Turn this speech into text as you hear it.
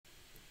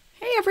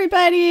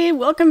everybody,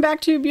 welcome back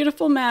to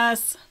Beautiful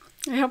Mess.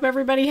 I hope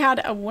everybody had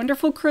a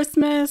wonderful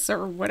Christmas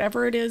or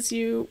whatever it is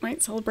you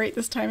might celebrate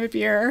this time of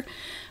year.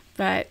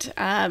 But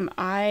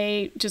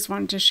I just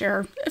wanted to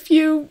share a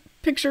few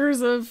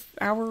pictures of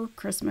our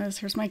Christmas.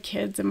 Here's my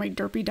kids and my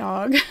derpy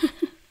dog.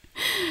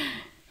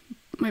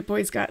 My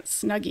boys got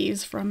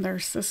Snuggies from their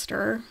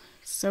sister.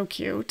 So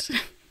cute.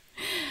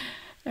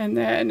 And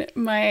then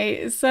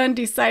my son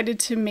decided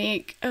to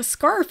make a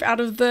scarf out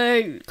of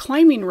the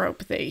climbing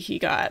rope that he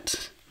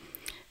got.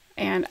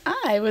 And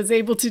I was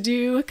able to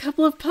do a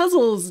couple of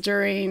puzzles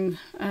during,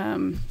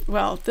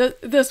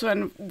 this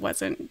one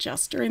wasn't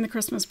just during the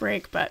Christmas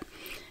break, but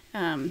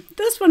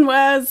this one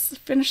was.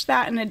 Finished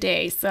that in a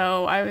day.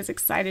 So I was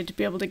excited to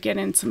be able to get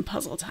in some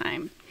puzzle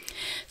time.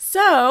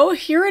 So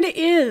here it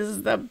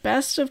is, the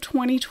best of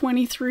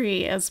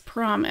 2023 as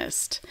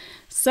promised.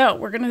 So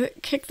we're going to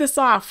kick this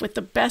off with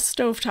the best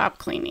stovetop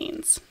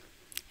cleanings.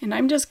 And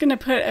I'm just going to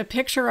put a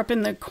picture up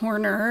in the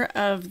corner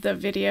of the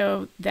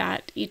video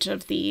that each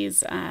of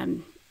these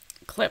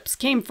clips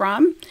came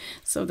from,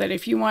 so that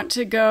if you want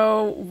to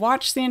go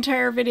watch the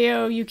entire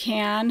video, you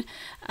can.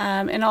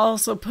 And I'll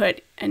also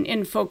put an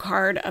info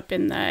card up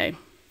in the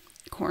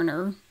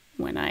corner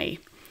when I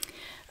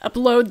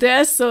upload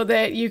this, so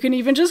that you can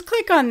even just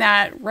click on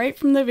that right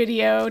from the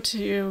video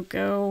to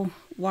go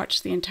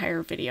watch the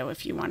entire video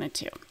if you wanted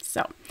to.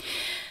 So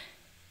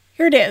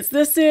here it is.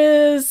 This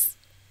is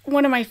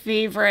one of my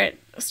favorite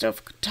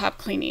stovetop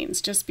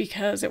cleanings just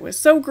because it was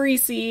so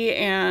greasy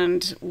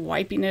and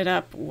wiping it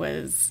up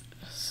was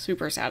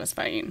super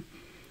satisfying.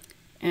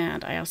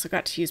 And I also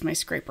got to use my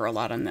scraper a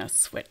lot on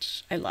this,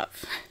 which I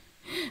love.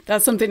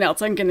 That's something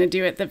else I'm going to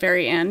do at the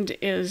very end,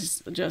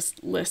 is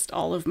just list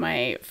all of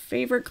my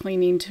favorite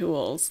cleaning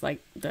tools,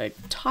 like the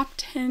top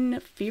 10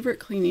 favorite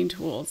cleaning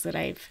tools that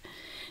I've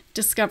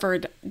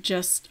discovered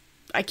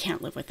I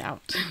can't live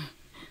without.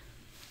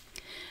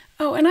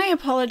 Oh, and I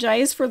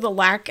apologize for the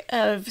lack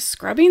of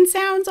scrubbing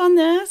sounds on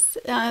this.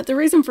 The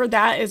reason for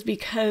that is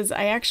because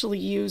I actually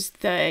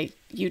used the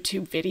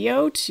YouTube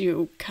video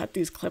to cut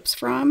these clips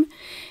from.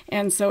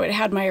 And so it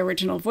had my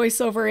original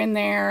voiceover in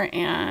there.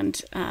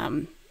 And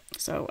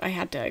so I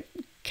had to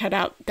cut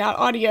out that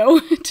audio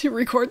to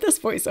record this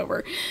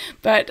voiceover.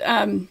 But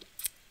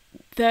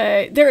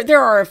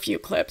there are a few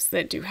clips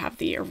that do have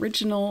the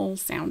original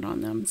sound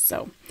on them.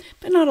 So,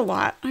 but not a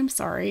lot. I'm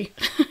sorry.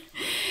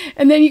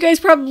 And then you guys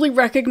probably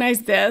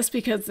recognize this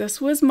because this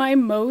was my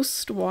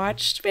most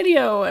watched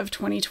video of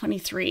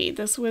 2023.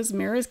 This was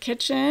Mira's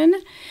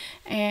Kitchen.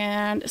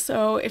 And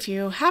so if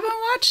you haven't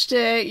watched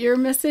it, you're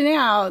missing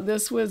out.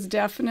 This was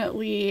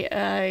definitely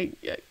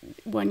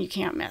one you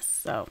can't miss.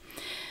 So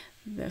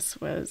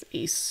this was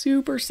a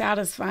super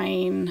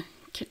satisfying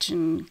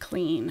kitchen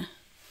clean.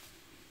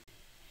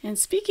 And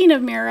speaking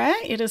of Mira,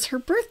 it is her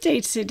birthday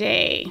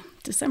today,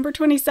 December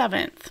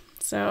 27th.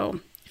 So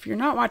if you're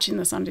not watching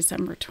this on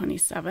December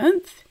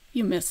 27th,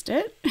 you missed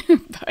it,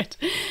 but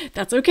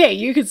that's okay.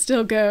 You could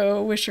still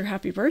go wish her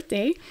happy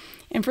birthday.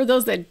 And for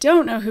those that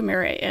don't know who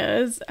Mira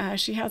is,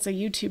 she has a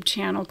YouTube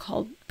channel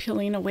called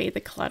Peeling Away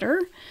the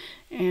Clutter.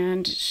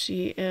 And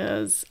she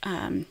is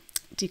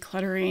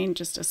decluttering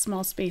just a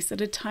small space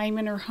at a time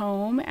in her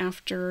home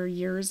after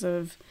years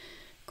of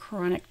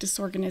chronic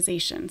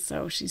disorganization.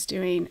 So she's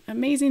doing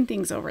amazing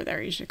things over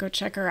there. You should go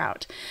check her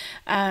out.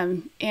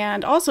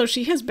 And also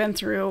she has been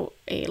through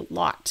a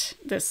lot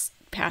this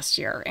past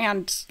year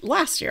and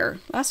last year.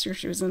 Last year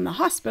she was in the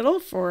hospital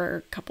for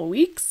a couple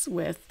weeks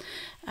with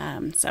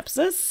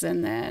sepsis,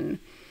 and then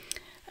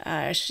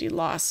she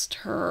lost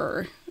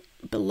her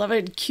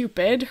beloved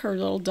Cupid, her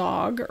little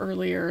dog,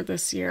 earlier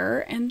this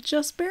year, and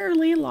just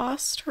barely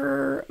lost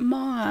her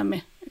mom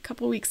a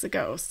couple weeks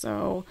ago.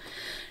 So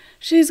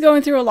she's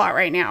going through a lot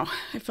right now.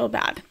 I feel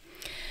bad.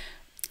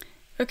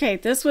 Okay,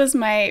 this was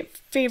my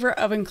favorite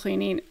oven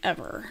cleaning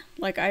ever.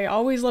 Like, I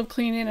always love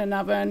cleaning an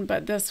oven,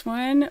 but this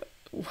one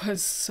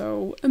was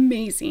so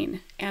amazing.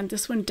 And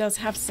this one does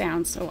have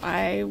sound, so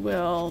I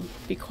will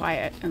be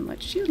quiet and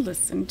let you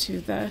listen to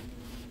the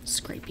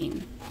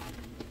scraping.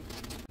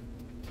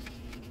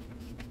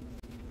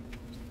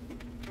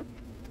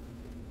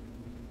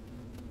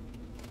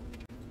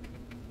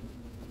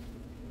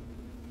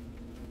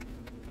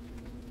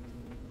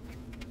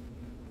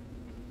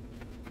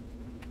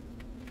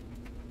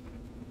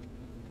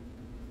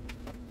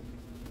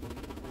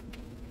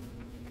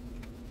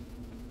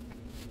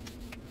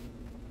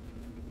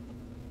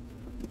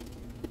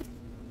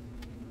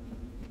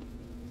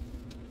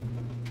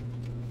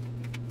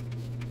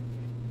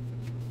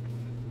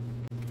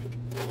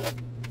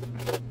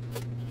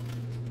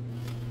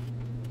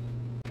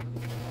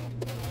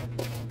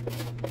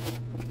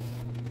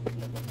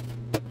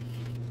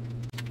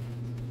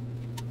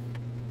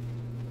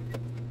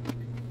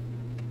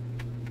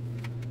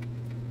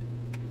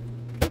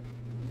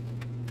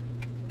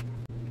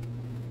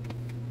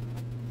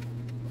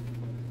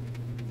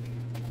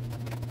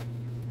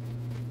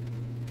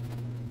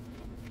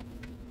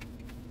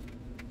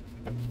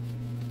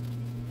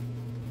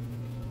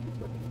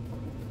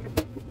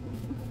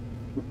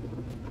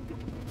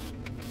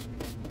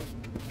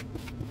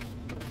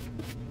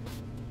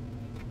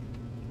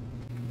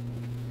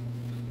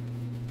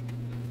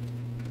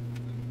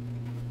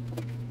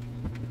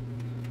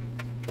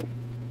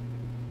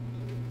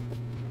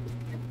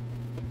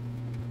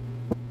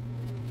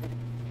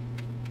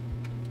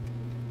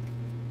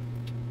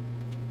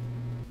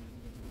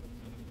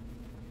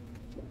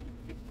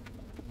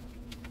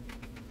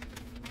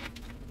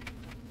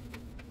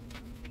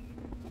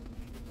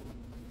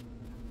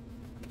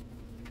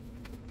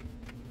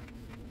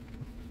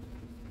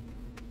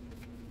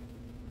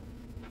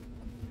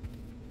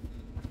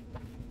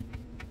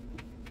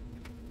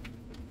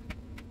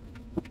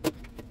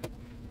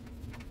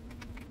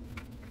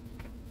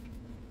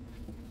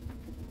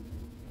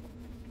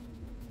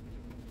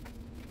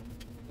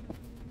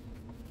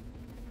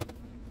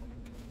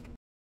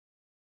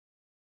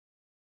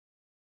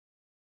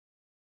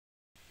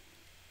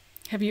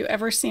 Have you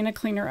ever seen a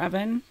cleaner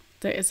oven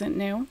that isn't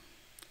new?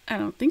 I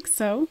don't think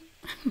so.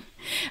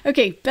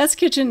 Okay, best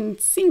kitchen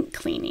sink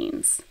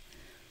cleanings.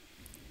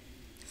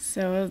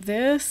 So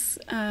this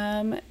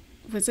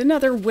was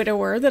another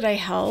widower that I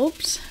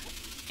helped,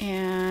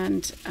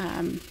 and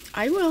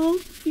I will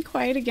be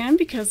quiet again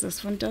because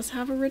this one does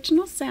have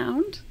original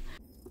sound.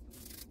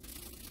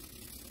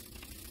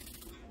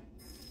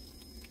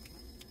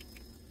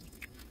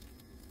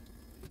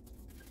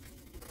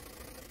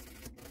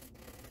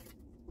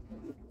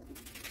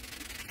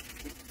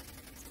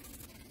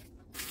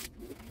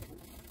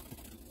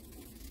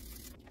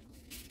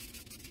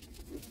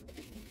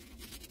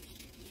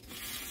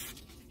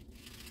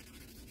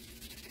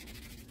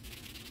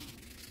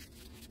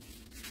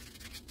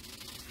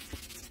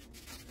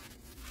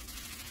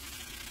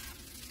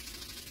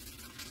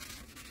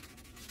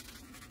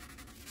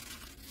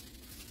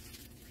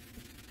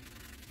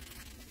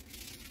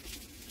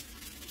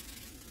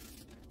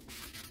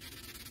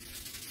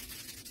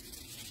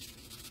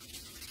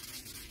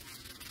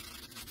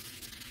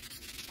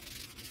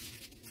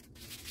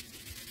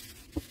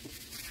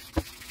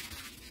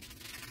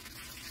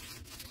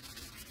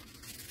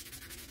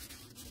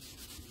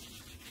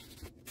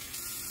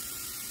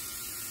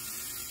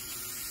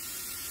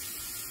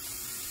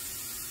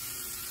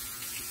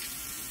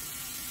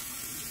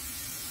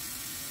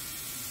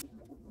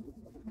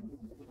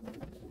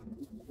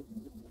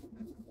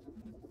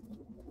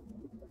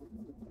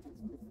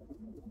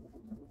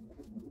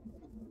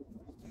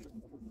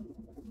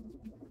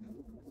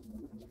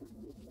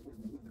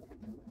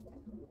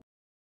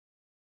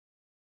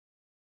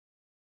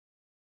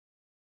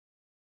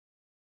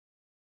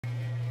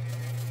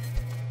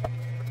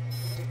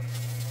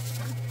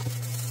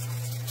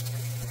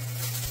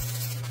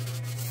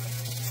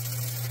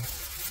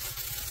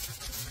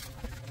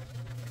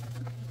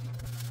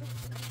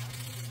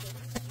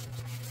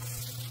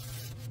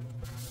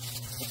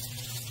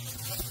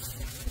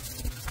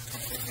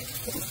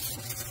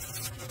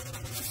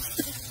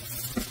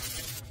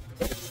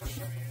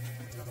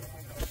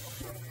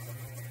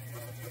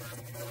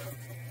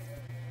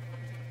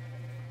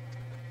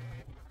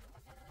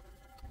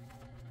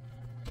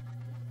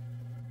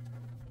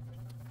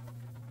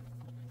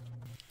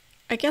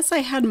 I guess I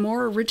had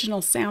more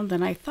original sound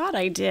than I thought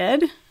I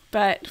did,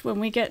 but when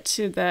we get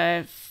to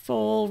the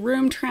full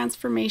room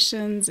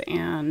transformations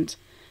and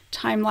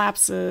time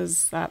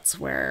lapses, that's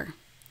where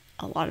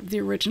a lot of the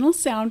original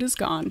sound is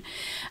gone.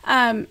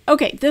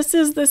 Okay, this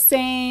is the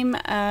same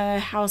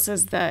house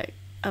as the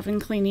oven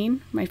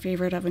cleaning, my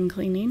favorite oven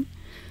cleaning.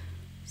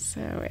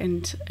 So,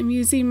 and I'm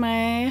using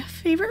my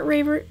favorite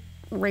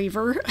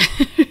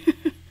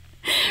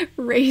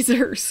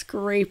razor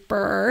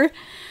scraper.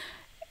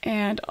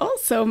 And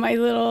also my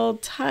little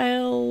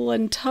tile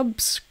and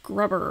tub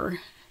scrubber.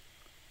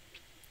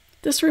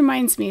 This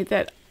reminds me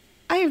that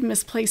I have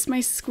misplaced my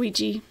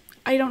squeegee.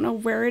 I don't know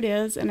where it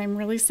is, and I'm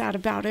really sad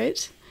about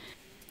it.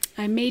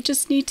 I may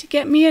just need to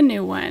get me a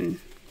new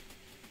one.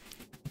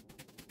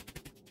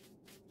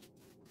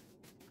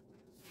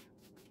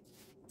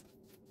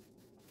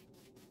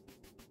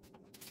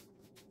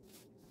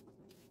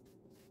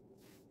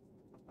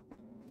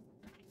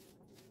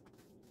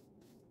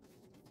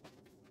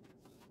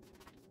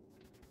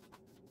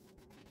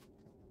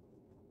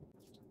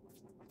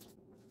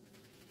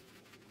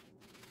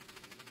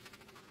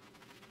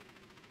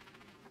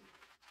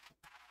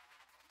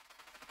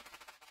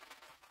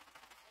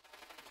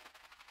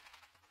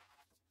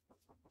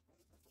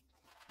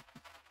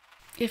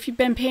 If you've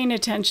been paying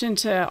attention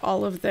to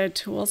all of the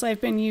tools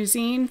I've been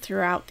using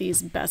throughout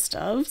these best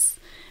ofs,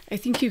 I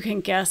think you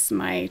can guess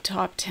my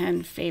top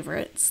 10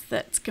 favorites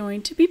that's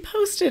going to be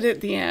posted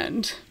at the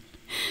end.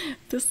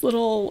 This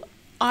little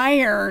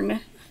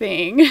iron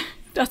thing,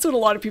 that's what a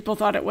lot of people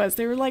thought it was.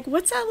 They were like,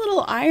 what's that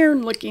little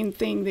iron looking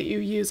thing that you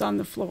use on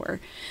the floor?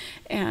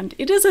 And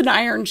it is an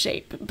iron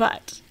shape,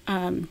 but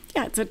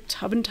yeah, it's a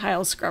tub and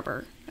tile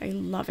scrubber. I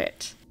love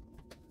it.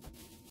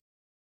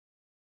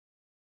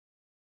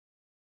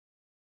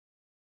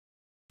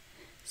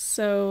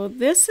 So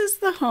this is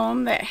the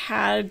home that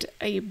had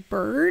a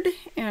bird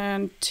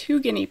and 2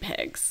 guinea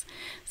pigs.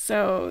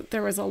 So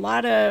there was a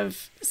lot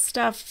of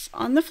stuff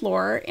on the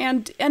floor,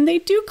 and they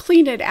do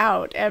clean it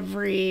out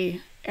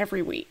every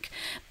week.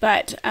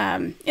 But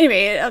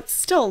anyway, it's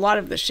still a lot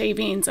of the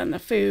shavings and the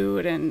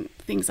food and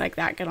things like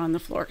that get on the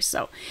floor.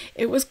 So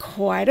it was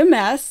quite a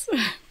mess,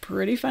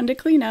 pretty fun to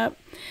clean up.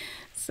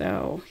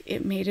 So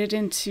it made it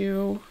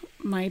into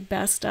my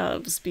best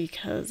ofs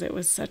because it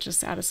was such a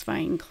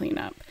satisfying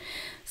cleanup.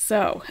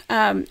 So,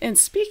 and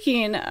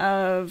speaking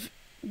of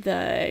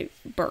the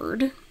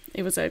bird,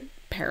 it was a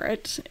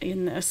parrot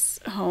in this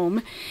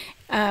home.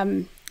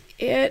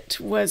 It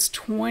was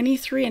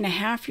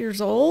 23.5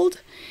 years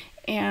old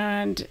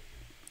and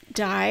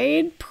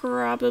died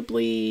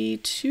probably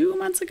 2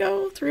 months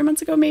ago, 3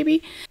 months ago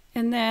maybe.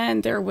 And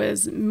then there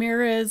was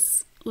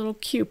Mira's little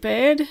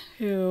Cupid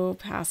who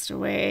passed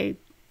away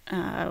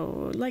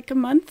like a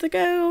month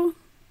ago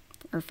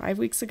or 5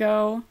 weeks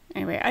ago.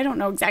 Anyway, I don't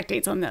know exact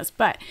dates on this,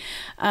 but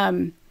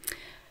the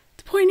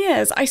point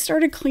is, I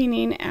started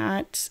cleaning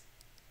at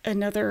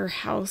another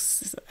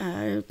house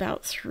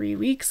about 3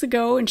 weeks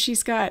ago, and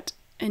she's got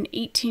an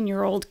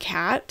 18-year-old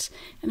cat,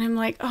 and I'm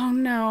like, oh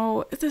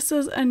no, this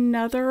is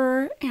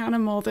another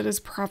animal that is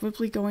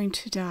probably going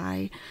to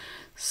die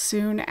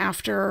soon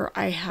after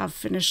I have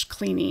finished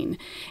cleaning.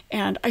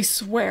 And I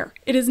swear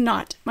it is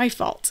not my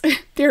fault.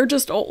 They're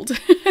just old.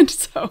 And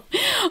so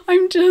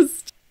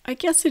I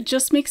guess it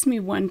just makes me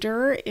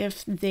wonder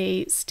if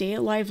they stay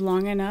alive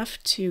long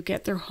enough to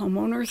get their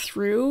homeowner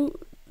through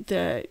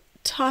the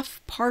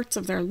tough parts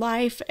of their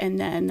life, and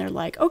then they're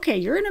like, okay,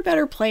 you're in a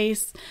better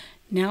place.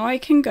 Now I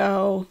can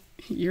go.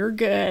 You're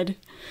good.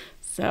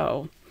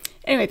 So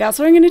anyway, that's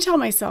what I'm going to tell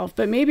myself,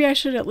 but maybe I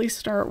should at least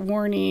start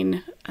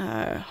warning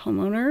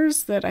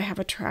homeowners that I have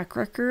a track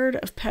record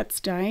of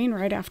pets dying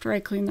right after I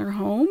clean their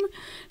home,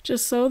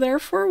 just so they're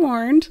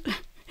forewarned.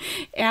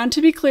 And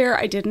to be clear,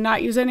 I did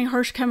not use any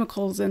harsh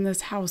chemicals in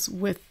this house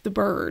with the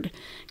bird,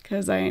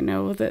 because I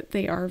know that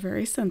they are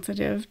very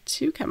sensitive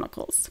to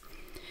chemicals.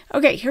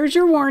 Okay, here's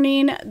your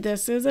warning.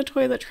 This is a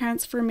toilet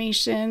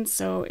transformation,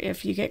 so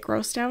if you get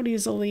grossed out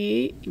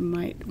easily, you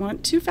might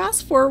want to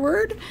fast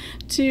forward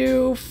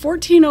to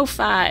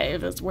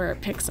 1405 is where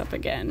it picks up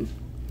again.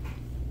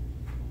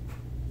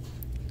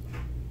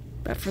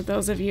 But for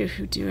those of you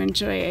who do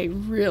enjoy a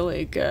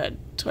really good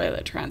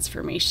toilet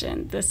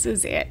transformation, this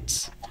is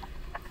it.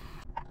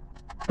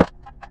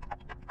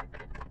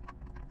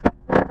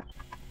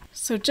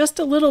 So just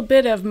a little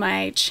bit of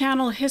my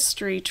channel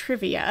history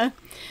trivia.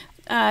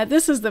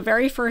 This is the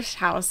very first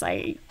house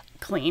I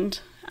cleaned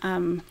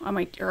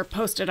or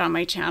posted on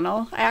my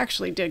channel. I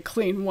actually did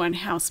clean one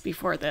house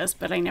before this,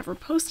 but I never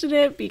posted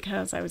it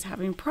because I was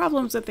having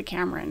problems with the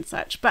camera and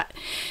such. But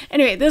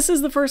anyway, this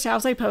is the first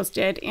house I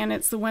posted, and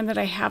it's the one that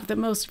I have the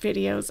most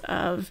videos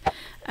of.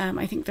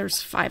 I think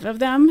there's 5 of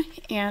them,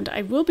 and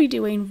I will be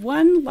doing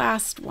one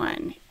last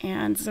one.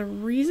 And the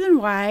reason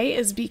why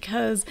is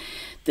because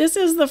this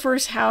is the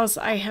first house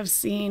I have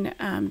seen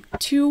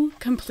to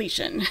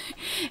completion.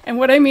 And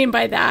what I mean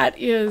by that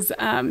is,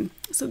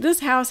 so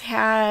this house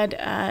had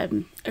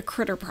a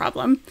critter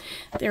problem.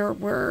 There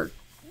were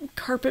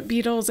carpet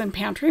beetles and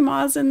pantry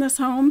moths in this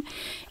home,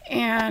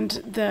 and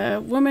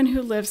the woman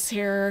who lives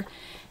here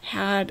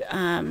had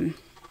some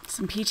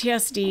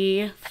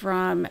PTSD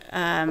from,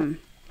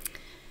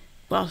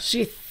 well,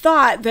 she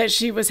thought that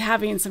she was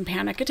having some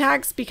panic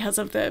attacks because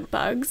of the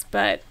bugs,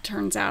 but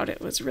turns out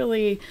it was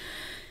really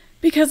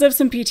because of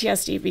some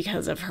PTSD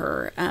because of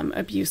her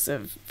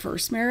abusive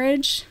first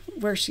marriage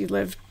where she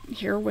lived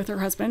here with her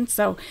husband.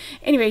 So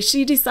anyway,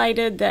 she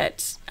decided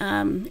that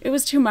it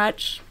was too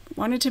much,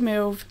 wanted to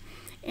move,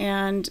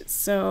 and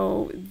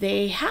so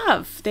they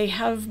have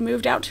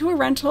moved out to a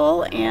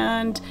rental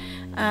and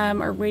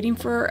are waiting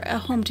for a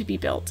home to be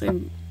built,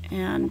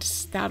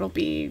 and that'll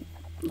be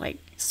like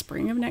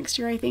spring of next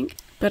year, I think.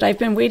 But I've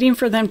been waiting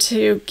for them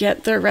to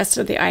get the rest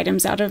of the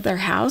items out of their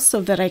house so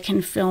that I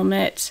can film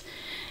it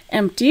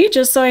empty,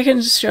 just so I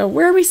can show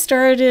where we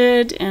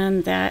started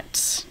and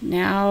that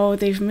now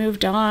they've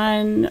moved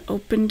on,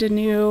 opened a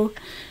new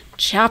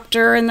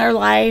chapter in their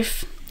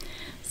life.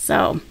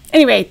 So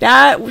anyway,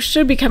 that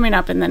should be coming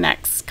up in the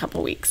next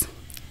couple weeks.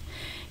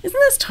 Isn't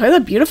this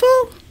toilet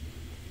beautiful?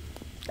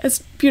 As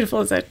beautiful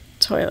as a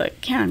toilet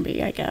can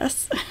be, I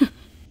guess.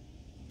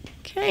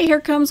 Okay,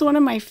 here comes one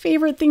of my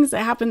favorite things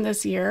that happened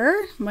this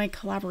year, my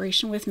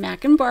collaboration with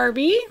Mac and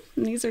Barbie.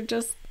 And these are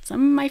just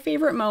some of my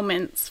favorite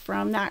moments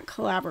from that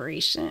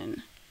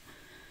collaboration.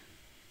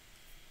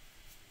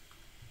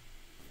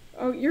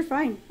 Oh, you're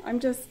fine.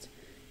 I'm just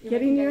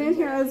getting you in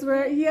here as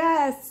we're,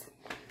 yes.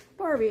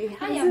 Barbie.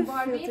 I am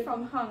Barbie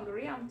from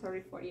Hungary. I'm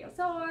 34 years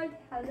old.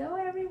 Hello,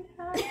 everyone.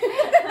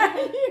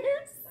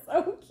 You're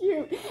so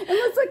cute. And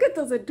let's look at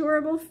those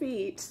adorable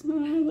feet.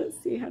 Oh, let's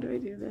see, how do I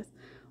do this?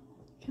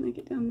 Can I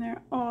get down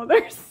there? Oh,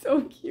 they're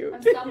so cute.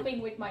 I'm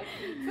stomping with my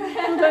feet.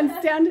 Hold on,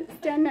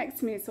 stand next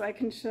to me so I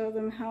can show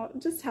them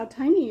just how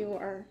tiny you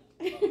are.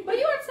 But you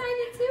are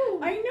tiny too.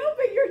 I know,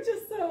 but you're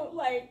just so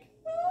like,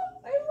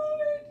 oh, I love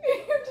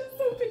it. You're just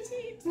so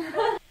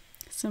petite.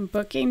 Some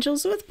book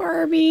angels with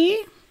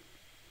Barbie.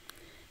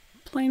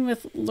 Playing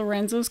with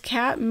Lorenzo's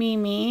cat,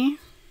 Mimi.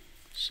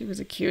 She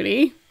was a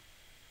cutie.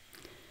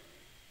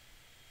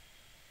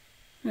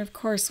 And of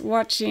course,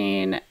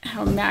 watching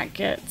how Matt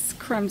gets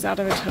crumbs out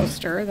of a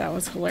toaster. That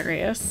was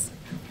hilarious.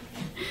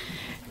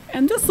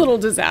 And this little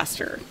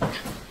disaster.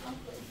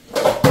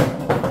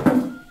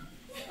 Oh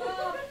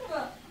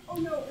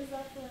no, is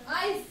that the...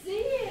 I see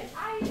it!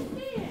 I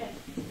see it!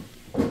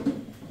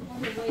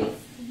 What a waste.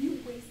 You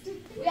wasted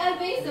it? We had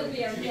wasted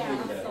beer, yeah,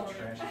 I'm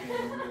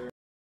sorry.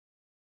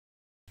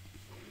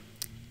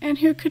 And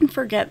who can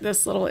forget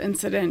this little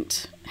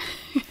incident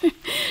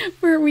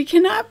where we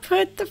cannot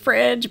put the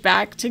fridge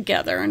back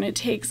together, and it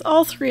takes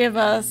all 3 of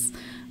us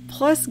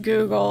plus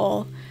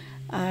Google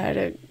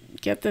to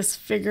get this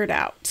figured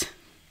out.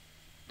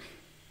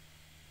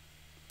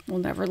 We'll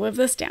never live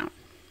this down.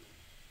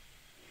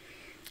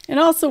 And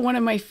also, one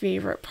of my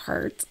favorite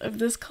parts of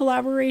this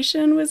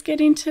collaboration was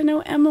getting to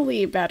know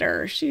Emily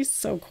better. She's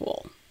so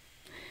cool.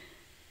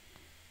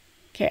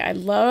 Okay, I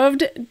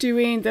loved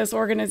doing this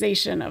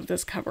organization of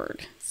this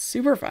cupboard.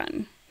 Super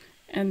fun.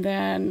 And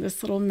then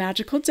this little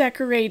magical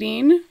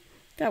decorating.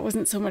 That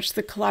wasn't so much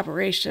the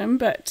collaboration,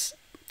 but,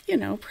 you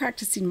know,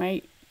 practicing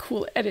my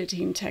cool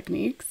editing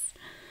techniques.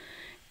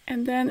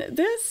 And then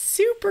this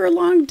super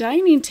long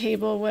dining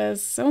table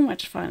was so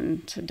much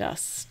fun to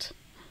dust.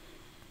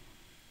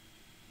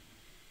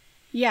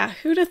 Yeah,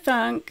 who'd have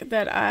thunk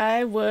that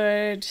I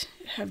would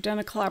have done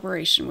a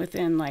collaboration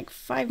within like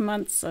 5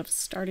 months of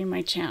starting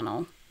my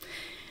channel.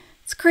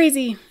 It's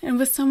crazy, and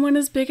with someone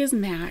as big as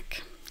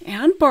Mac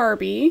and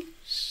Barbie,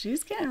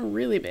 she's getting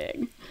really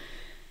big.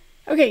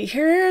 Okay,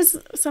 here's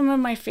some of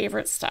my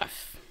favorite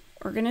stuff.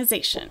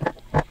 Organization.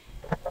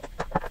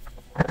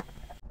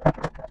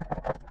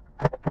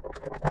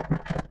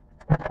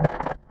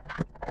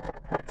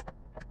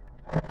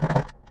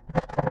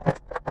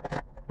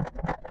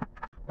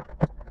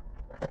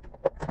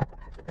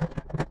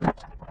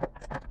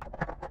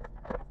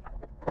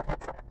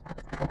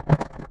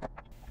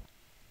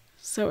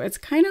 So it's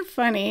kind of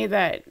funny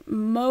that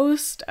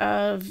most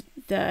of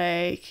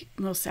the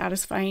most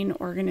satisfying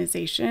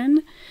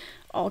organization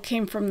all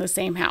came from the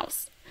same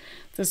house.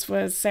 This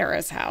was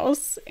Sarah's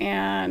house,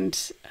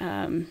 and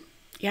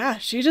yeah,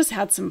 she just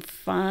had some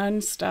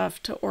fun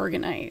stuff to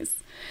organize.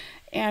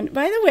 And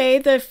by the way,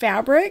 the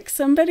fabric,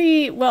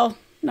 somebody, well,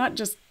 not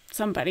just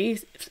somebody,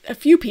 a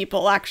few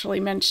people actually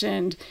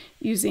mentioned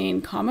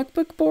using comic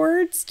book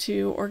boards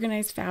to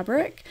organize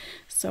fabric.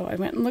 So I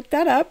went and looked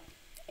that up,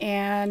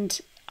 and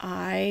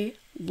I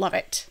love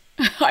it.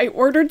 I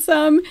ordered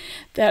some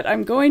that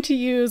I'm going to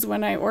use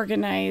when I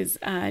organize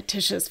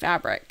Tisha's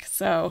fabric.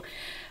 So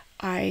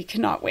I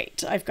cannot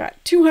wait. I've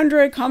got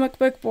 200 comic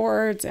book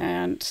boards,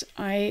 and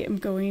I am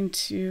going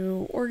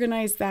to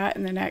organize that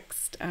in the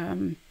next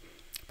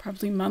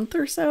probably month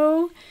or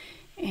so.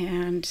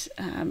 And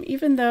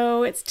even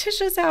though it's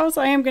Tisha's house,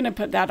 I am going to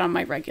put that on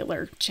my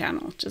regular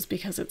channel just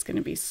because it's going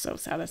to be so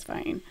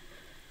satisfying.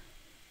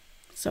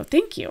 So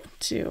thank you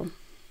to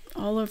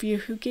all of you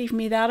who gave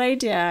me that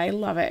idea. I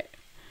love it.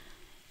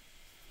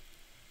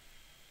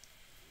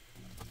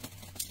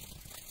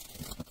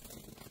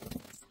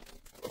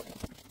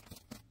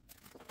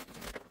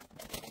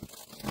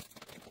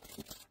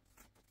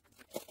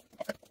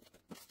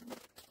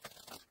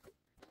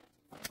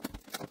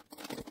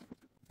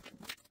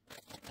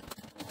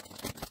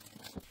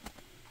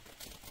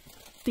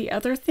 The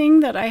other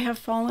thing that I have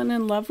fallen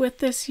in love with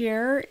this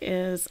year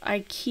is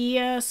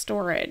IKEA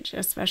storage,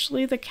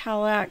 especially the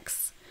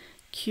Kallax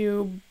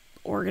cube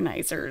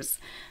organizers.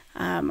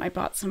 I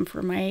bought some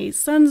for my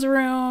son's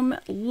room.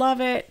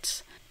 Love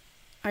it.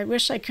 I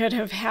wish I could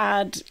have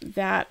had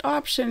that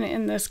option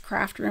in this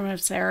craft room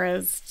of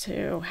Sarah's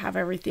to have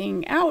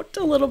everything out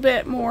a little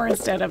bit more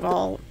instead of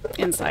all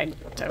inside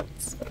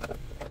totes.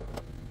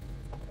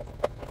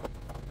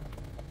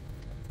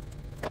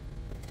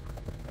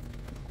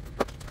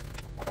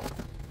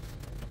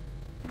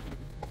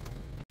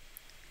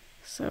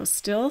 So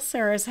still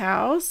Sarah's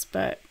house,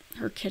 but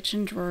her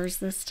kitchen drawers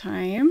this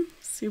time.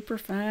 Super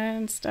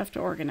fun stuff to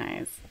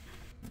organize.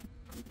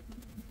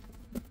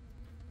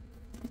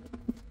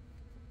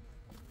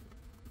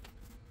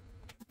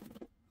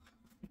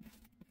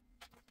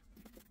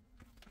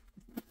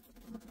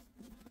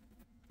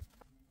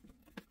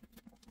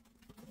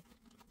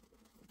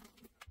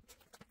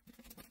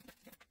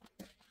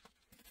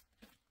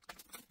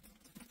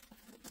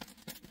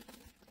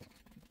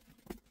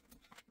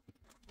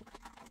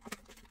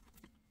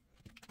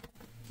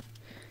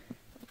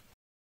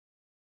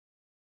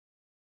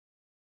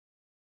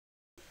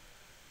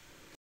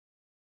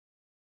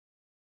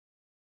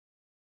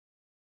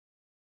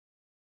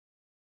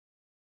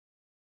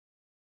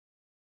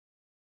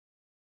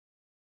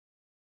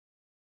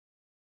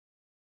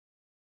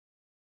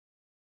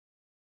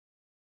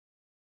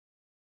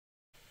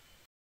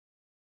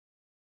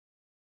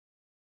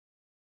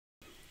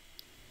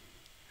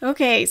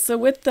 Okay, so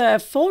with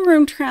the full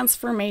room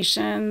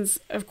transformations,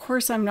 of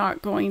course I'm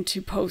not going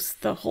to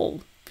post the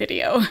whole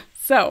video.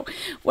 So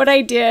what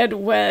I did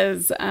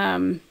was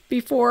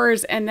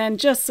befores and then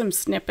just some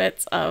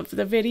snippets of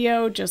the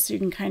video, just so you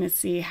can kind of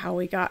see how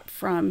we got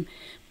from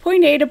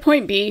point A to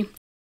point B.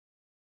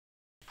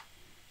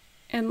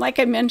 And like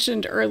I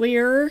mentioned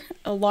earlier,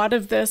 a lot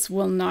of this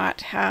will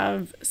not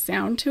have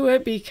sound to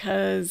it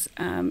because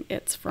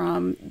it's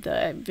from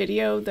the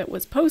video that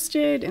was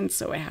posted, and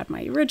so I had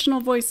my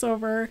original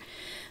voiceover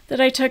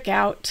that I took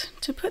out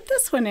to put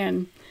this one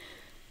in.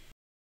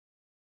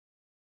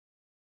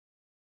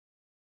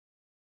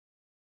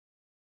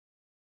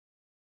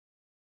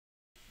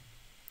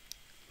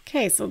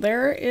 Okay, so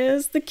there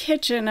is the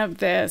kitchen of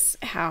this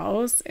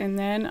house, and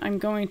then I'm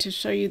going to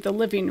show you the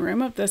living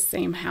room of this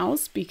same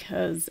house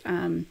because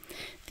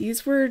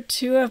these were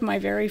two of my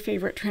very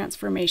favorite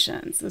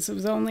transformations. This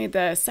was only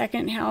the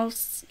second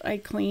house I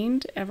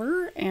cleaned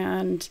ever,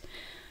 and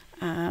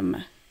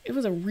it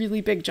was a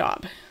really big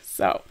job.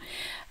 So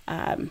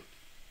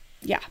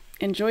yeah,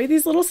 enjoy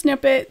these little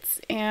snippets,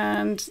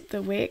 and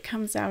the way it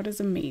comes out is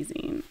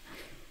amazing.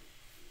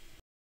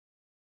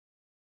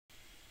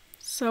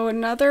 So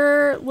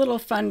another little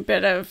fun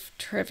bit of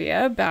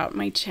trivia about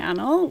my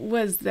channel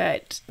was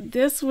that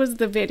this was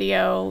the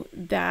video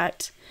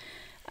that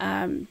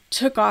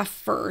took off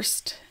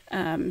first.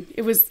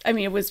 It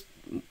was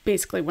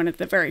basically one of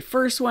the very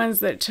first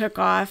ones that took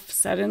off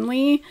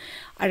suddenly.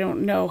 I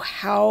don't know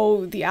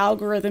how the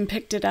algorithm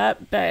picked it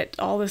up, but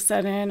all of a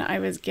sudden I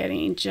was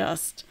getting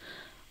just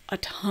a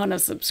ton of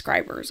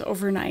subscribers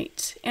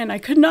overnight, and I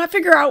could not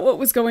figure out what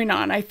was going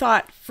on. I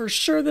thought for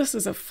sure this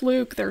is a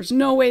fluke. There's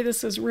no way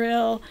this is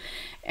real.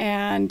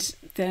 And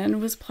then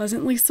was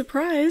pleasantly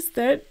surprised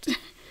that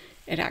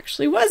it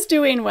actually was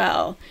doing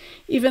well,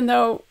 even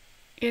though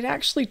it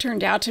actually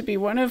turned out to be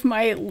one of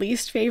my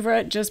least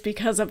favorite just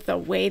because of the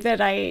way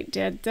that I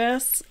did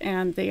this,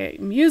 and the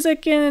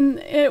music in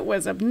it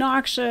was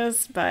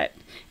obnoxious. But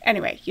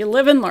anyway, you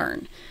live and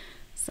learn.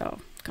 So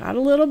got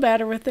a little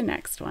better with the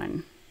next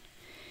one.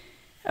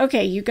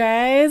 Okay, you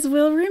guys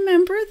will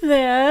remember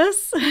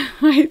this.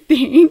 I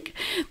think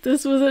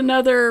this was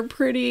another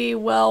pretty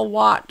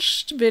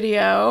well-watched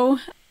video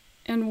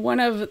and one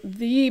of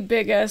the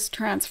biggest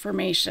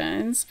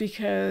transformations,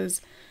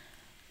 because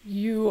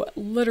you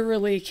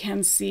literally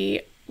can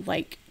see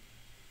like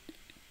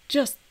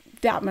just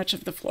that much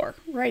of the floor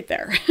right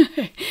there.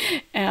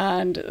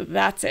 And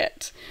that's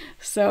it.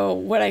 So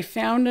what I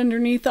found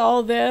underneath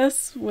all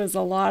this was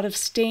a lot of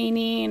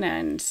staining,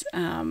 and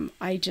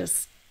I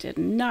just did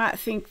not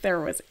think there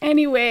was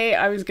any way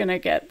I was going to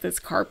get this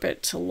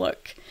carpet to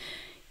look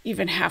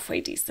even halfway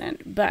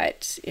decent.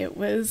 But it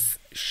was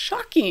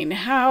shocking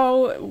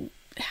how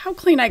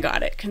clean I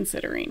got it,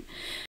 considering.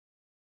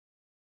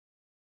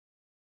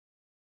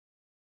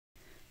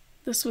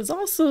 This was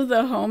also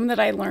the home that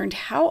I learned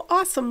how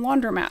awesome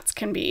laundromats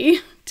can be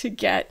to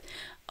get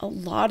a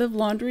lot of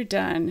laundry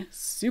done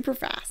super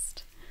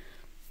fast.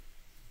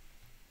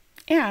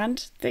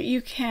 And that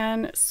you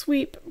can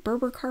sweep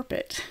Berber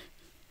carpet.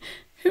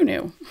 Who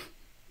knew?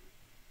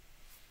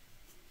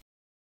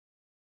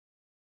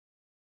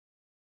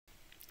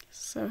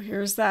 So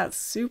here's that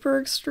super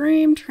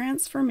extreme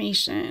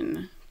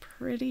transformation.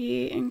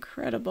 Pretty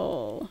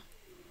incredible.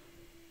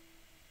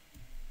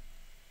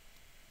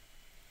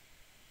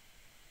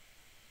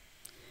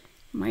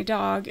 My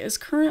dog is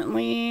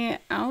currently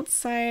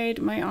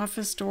outside my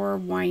office door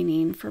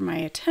whining for my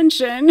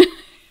attention.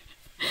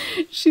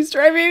 She's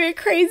driving me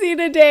crazy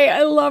today.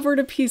 I love her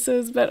to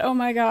pieces, but oh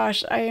my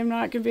gosh, I am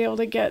not going to be able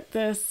to get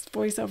this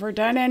voiceover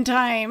done in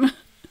time.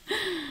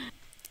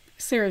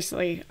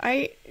 Seriously,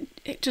 I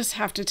just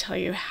have to tell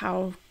you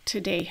how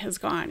today has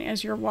gone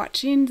as you're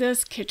watching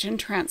this kitchen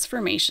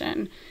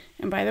transformation.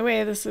 And by the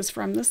way, this is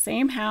from the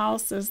same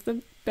house as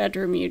the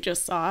bedroom you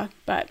just saw.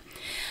 But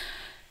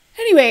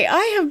anyway,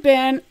 I have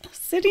been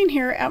sitting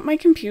here at my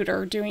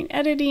computer doing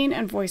editing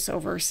and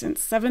voiceover since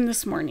 7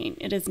 this morning.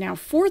 It is now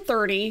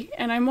 4:30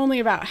 and I'm only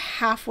about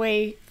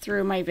halfway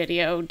through my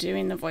video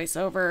doing the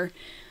voiceover,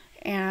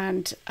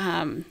 and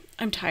I'm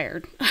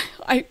tired.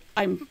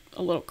 I'm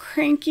a little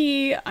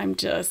cranky. I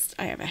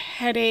have a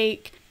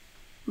headache.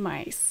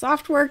 My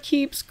software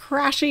keeps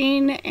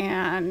crashing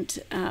and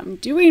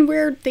doing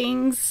weird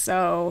things,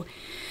 so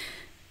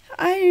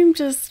I'm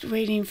just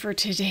waiting for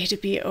today to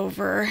be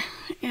over,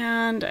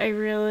 and I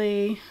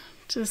really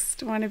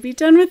just want to be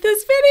done with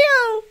this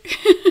video.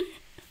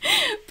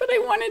 But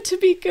I want it to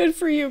be good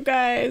for you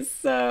guys,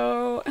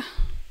 so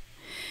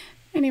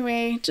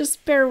anyway,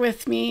 just bear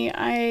with me.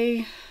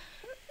 I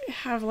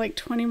have like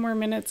 20 more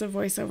minutes of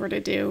voiceover to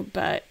do,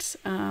 but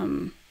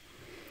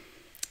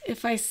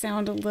if I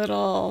sound a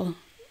little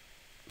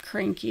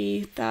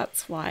cranky,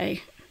 that's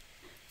why.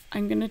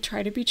 I'm gonna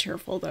try to be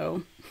cheerful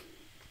though.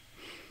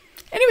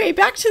 Anyway,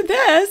 back to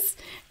this.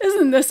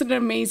 Isn't this an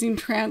amazing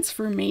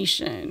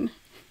transformation?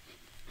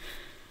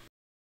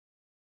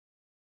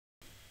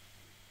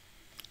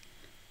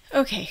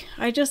 Okay,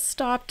 I just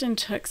stopped and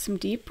took some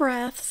deep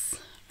breaths.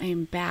 I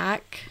am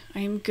back. I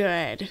am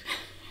good.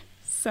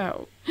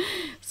 So,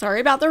 sorry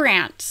about the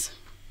rant.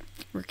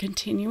 We're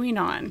continuing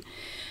on.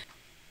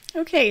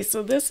 Okay,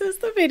 so this is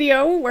the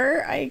video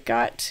where I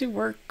got to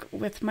work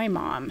with my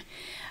mom.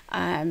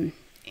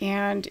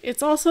 And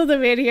it's also the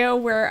video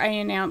where I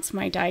announced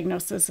my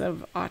diagnosis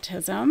of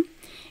autism.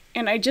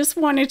 And I just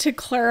wanted to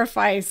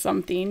clarify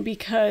something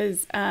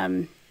because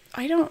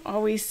I don't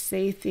always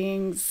say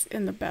things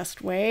in the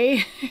best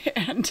way.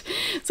 And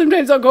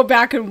sometimes I'll go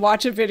back and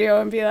watch a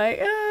video and be like,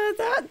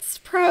 that's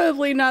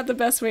probably not the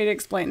best way to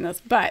explain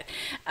this. But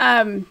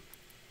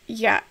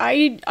yeah,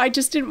 I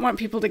just didn't want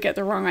people to get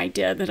the wrong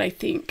idea that I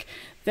think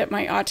that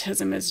my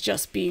autism is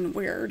just being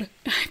weird,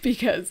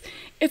 because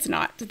it's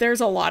not.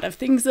 There's a lot of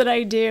things that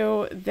I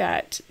do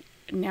that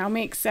now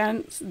make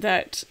sense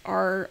that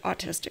are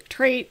autistic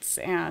traits.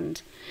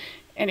 And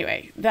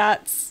anyway,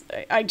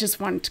 I just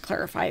wanted to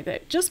clarify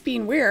that just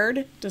being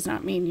weird does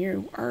not mean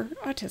you are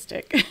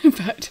autistic.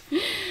 But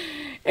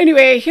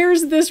anyway,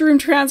 here's this room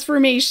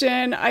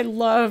transformation. I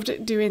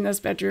loved doing this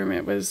bedroom.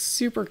 It was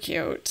super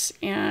cute,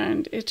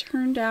 and it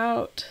turned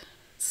out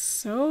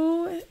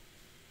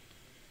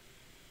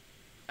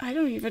I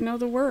don't even know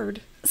the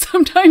word.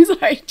 Sometimes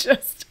I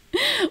just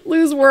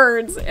lose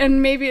words.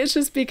 And maybe it's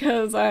just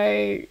because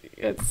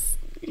it's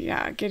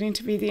getting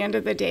to be the end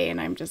of the day and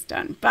I'm just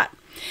done. But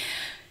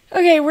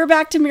okay, we're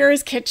back to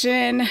Mira's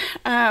kitchen.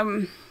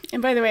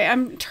 And by the way,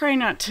 I'm trying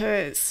not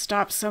to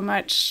stop so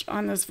much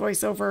on this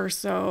voiceover,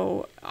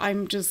 so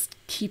I'm just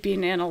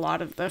keeping in a lot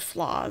of the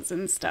flaws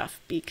and stuff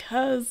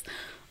because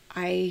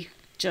I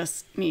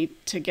just need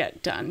to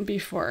get done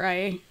before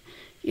I,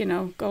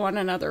 go on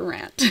another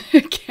rant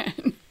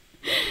again.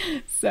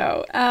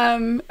 So,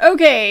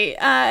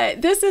 okay,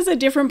 this is a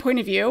different point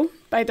of view,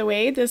 by the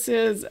way. This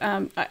is,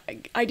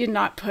 I did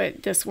not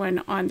put this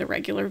one on the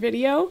regular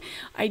video.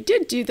 I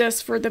did do this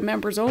for the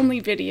members only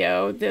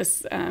video,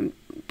 this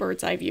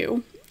bird's eye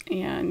view,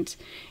 and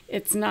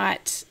it's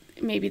not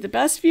maybe the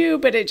best view,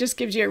 but it just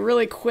gives you a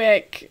really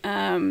quick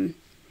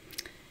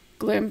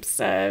glimpse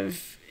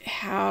of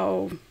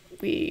how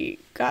we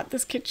got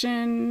this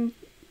kitchen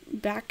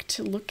back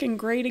to looking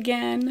great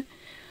again.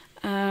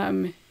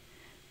 And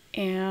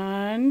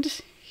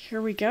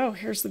here we go.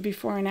 Here's the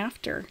before and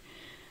after.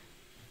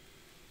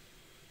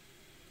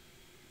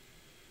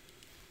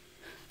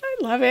 I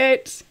love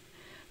it.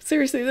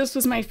 Seriously, this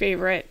was my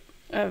favorite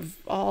of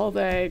all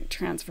the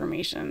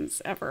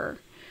transformations ever.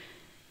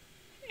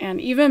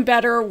 And even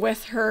better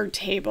with her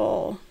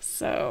table.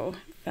 So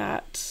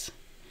that,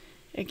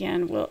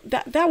 again,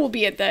 that will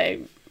be at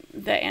the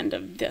end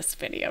of this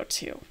video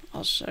too.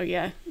 I'll show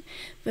you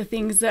the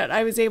things that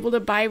I was able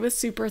to buy with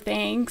super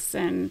thanks,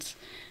 and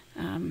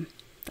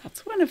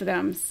that's one of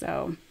them.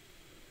 So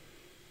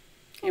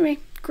anyway,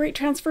 great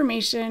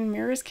transformation.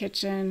 Mira's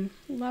kitchen,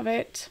 love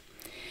it.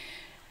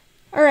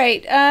 All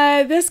right,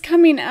 this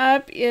coming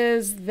up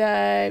is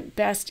the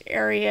best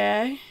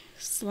area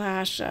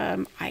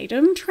 /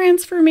 item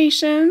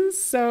transformations.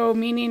 So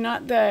meaning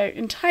not the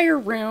entire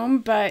room,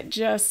 but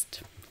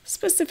just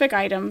specific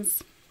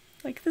items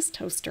like this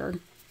toaster.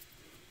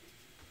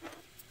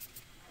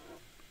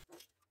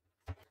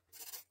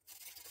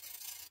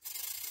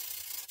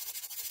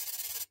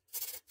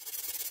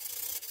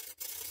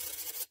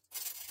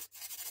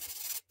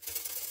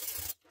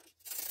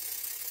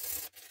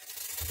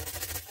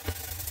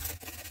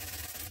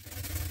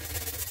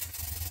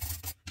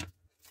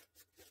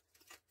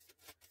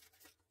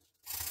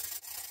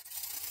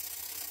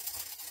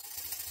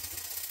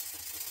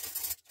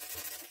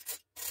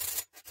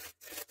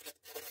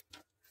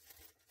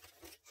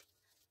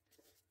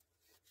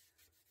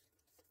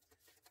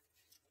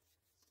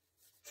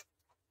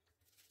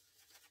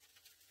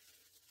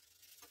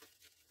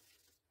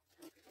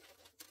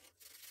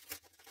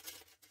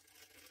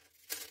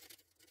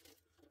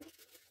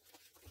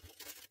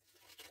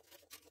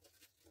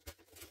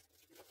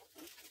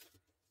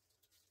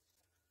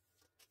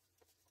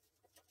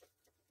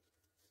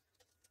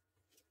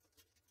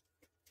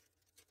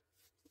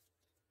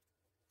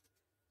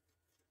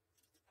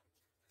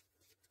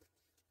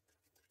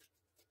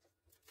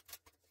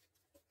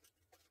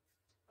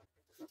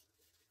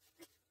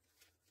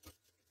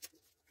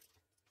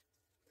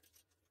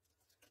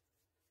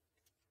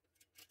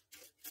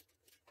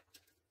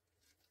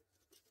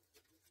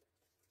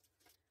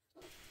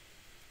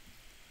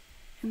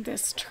 And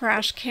this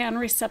trash can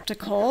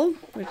receptacle,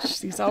 which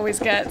these always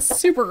get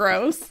super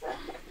gross.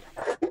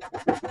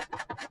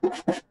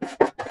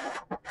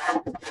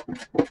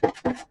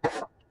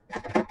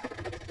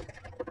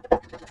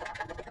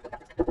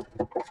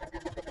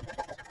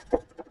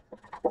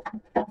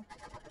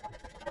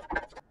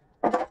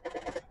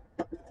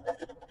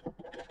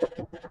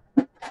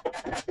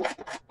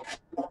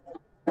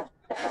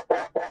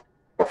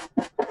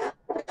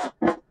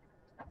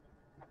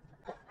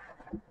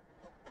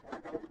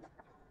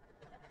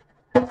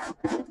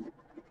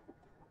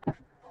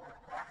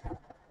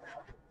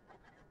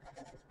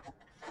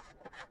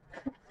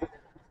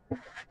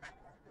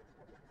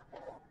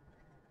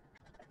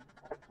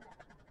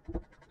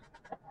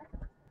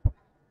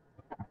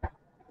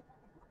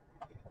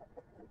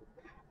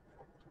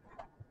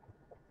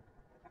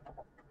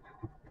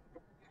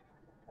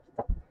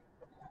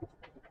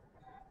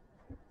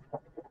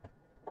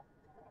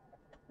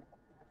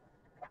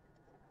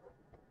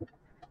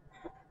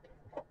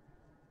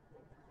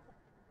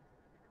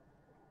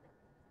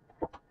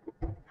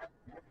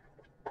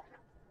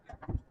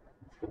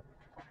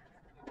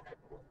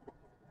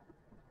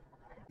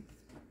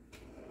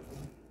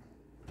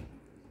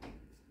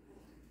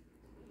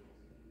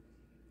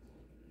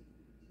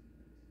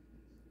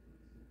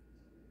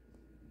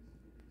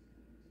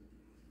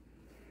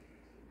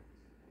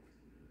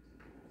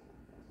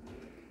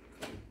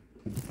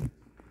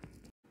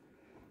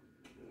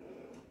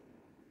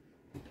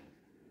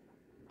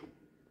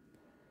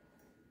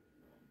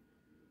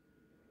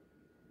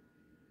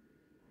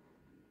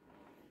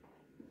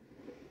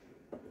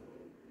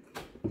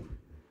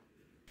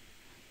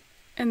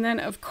 And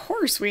then, of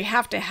course, we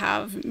have to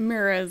have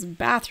Mira's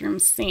bathroom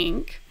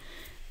sink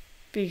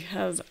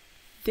because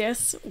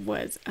this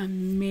was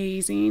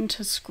amazing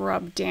to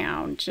scrub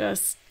down.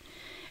 Just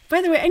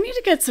by the way, I need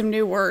to get some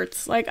new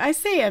words. Like, I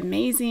say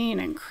amazing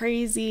and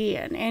crazy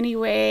and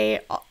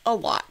anyway a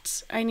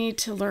lot. I need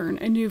to learn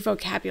a new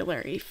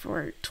vocabulary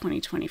for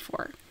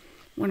 2024.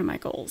 One of my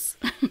goals.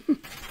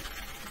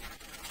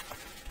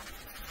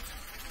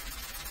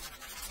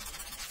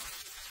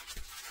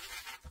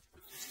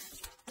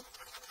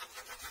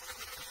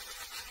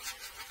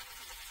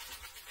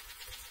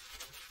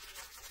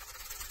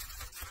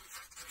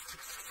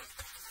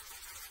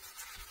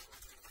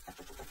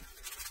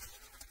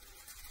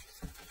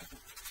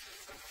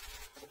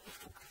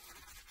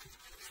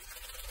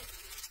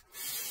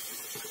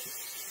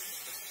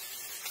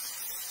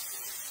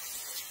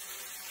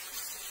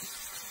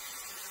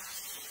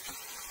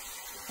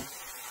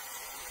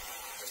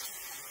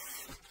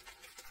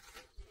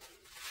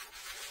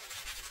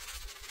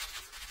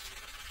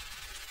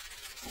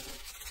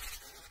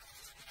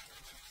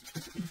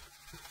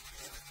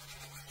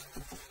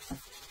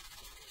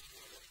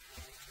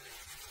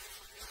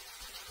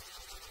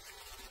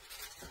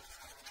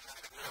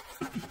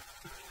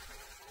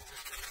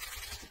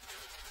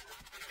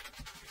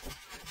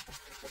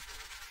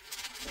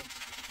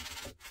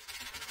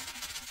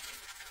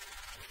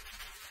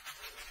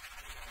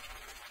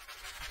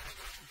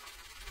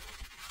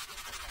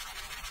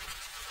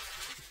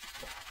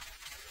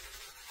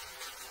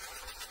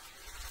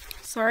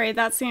 Sorry,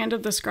 that's the end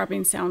of the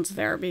scrubbing sounds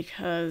there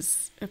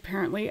because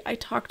apparently I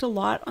talked a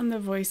lot on the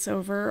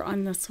voiceover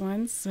on this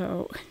one,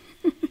 so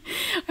I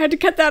had to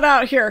cut that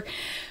out here.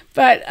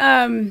 But,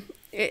 and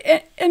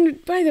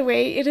by the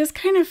way, it is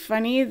kind of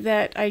funny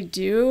that I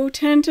do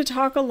tend to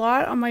talk a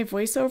lot on my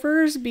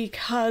voiceovers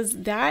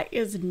because that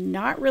is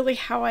not really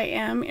how I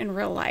am in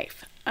real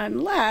life,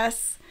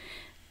 unless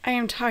I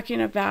am talking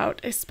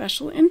about a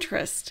special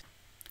interest.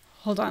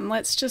 Hold on,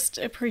 let's just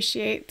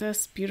appreciate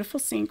this beautiful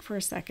sink for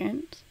a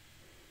second.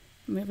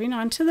 Moving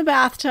on to the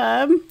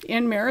bathtub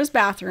in Mira's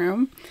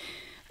bathroom.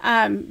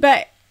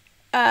 Anyway,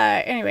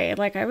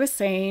 like I was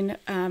saying,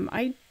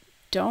 I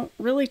don't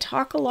really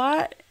talk a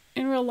lot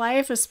in real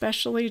life,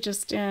 especially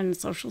just in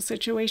social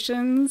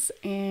situations,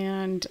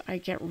 and I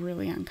get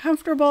really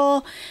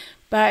uncomfortable.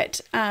 But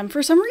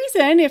for some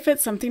reason, if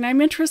it's something I'm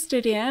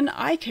interested in,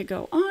 I could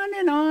go on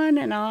and on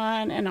and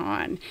on and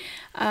on.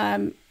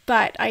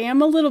 But I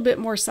am a little bit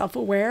more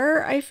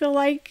self-aware, I feel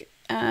like,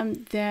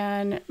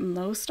 than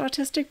most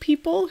autistic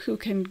people who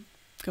can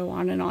go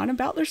on and on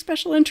about their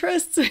special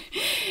interests.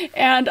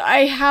 And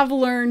I have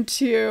learned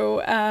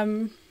to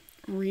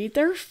read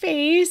their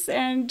face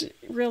and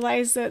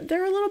realize that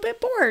they're a little bit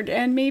bored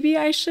and maybe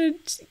I should,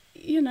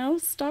 you know,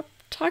 stop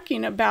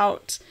talking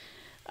about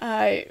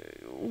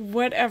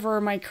whatever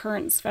my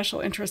current special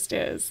interest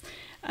is.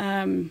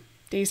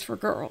 Days for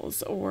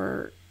Girls,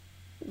 or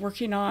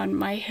working on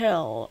my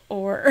hill,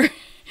 or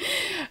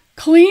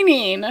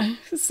cleaning.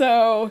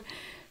 So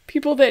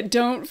people that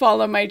don't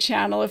follow my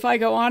channel, if I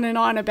go on and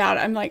on about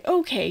it, I'm like,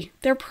 okay,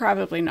 they're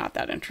probably not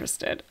that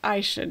interested. I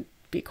should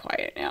be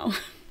quiet now.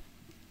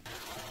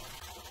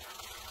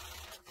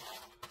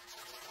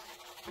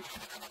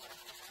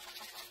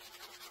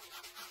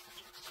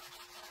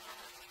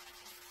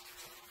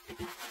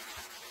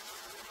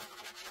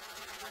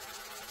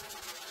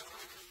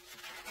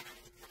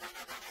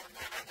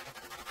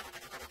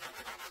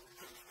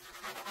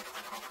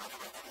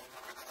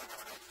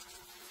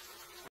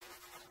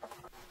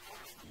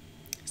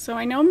 So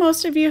I know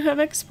most of you have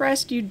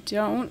expressed you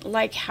don't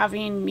like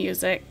having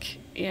music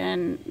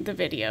in the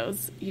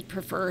videos. You'd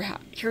prefer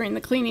hearing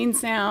the cleaning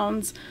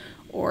sounds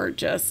or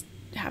just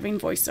having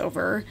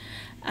voiceover,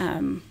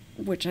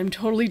 which I'm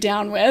totally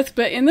down with.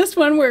 But in this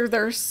one where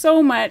there's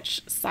so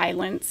much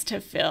silence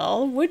to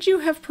fill, would you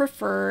have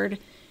preferred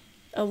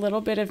a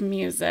little bit of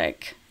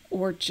music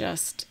or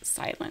just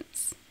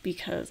silence?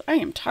 Because I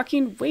am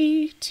talking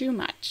way too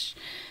much.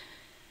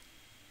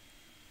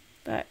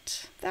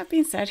 But that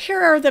being said,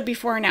 here are the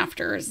before and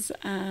afters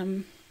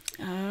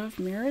of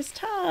Mira's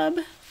tub.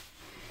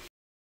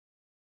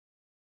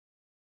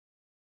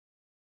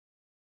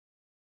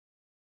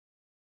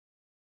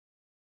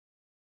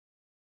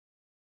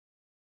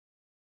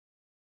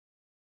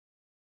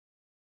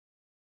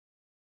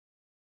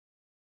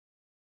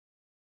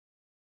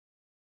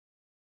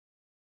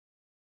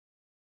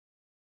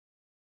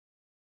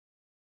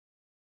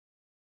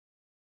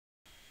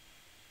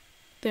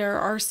 There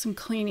are some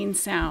cleaning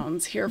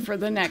sounds here for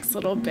the next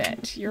little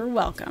bit. You're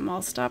welcome.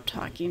 I'll stop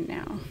talking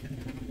now.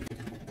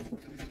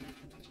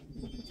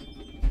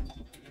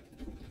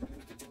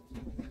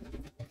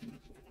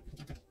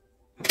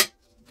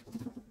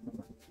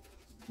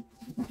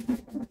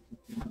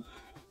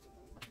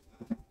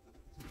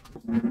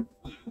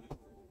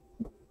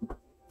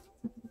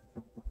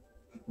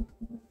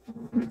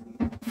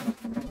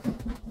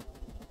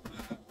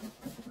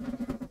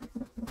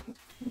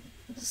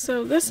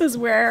 So this is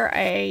where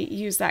I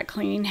use that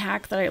cleaning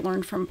hack that I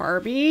learned from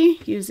Barbie,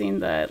 using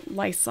the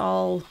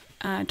Lysol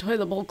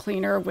toilet bowl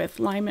cleaner with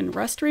lime and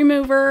rust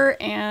remover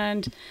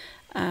and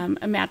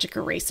a magic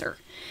eraser.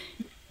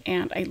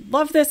 And I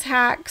love this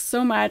hack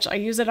so much. I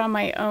use it on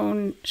my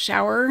own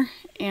shower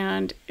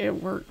and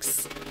it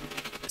works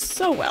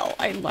so well.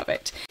 I love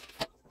it.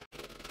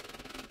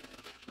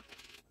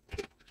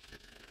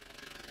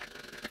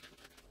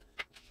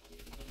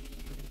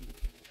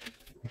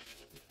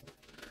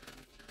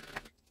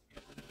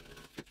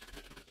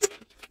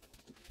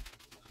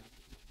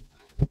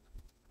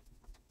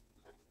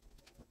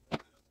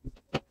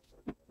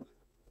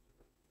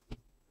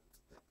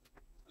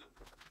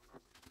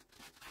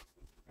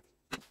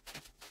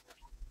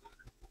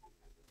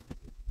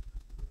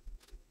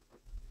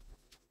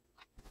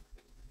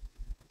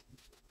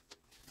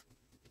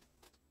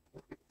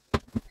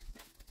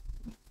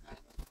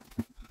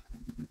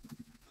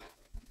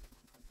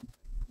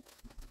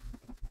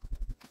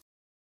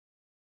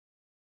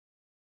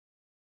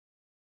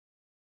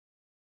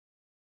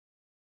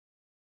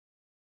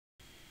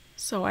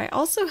 So I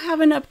also have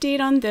an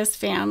update on this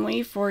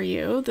family for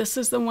you. This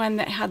is the one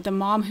that had the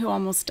mom who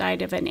almost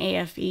died of an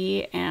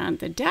AFE and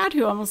the dad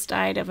who almost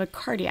died of a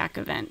cardiac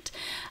event.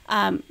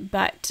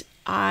 But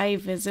I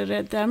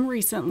visited them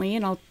recently,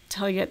 and I'll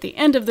tell you at the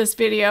end of this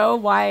video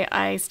why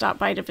I stopped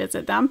by to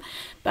visit them.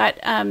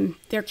 But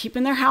they're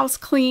keeping their house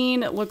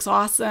clean. It looks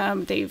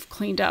awesome. They've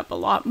cleaned up a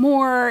lot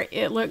more.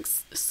 It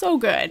looks so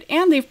good.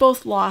 And they've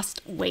both lost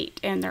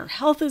weight and their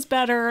health is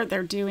better.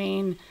 They're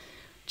doing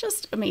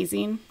just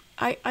amazing.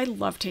 I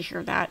love to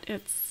hear that.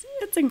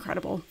 It's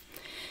incredible.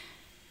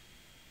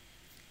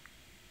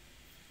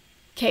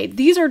 Okay,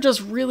 these are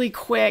just really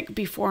quick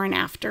before and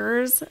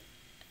afters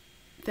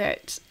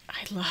that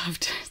I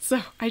loved.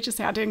 So I just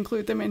had to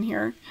include them in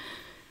here.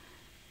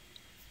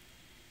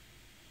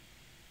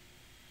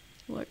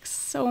 Looks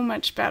so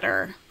much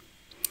better.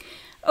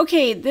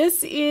 Okay,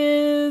 this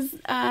is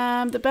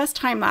the best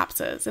time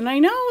lapses. And I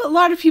know a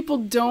lot of people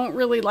don't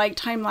really like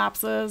time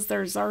lapses.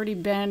 There's already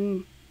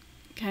been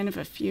kind of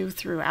a few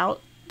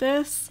throughout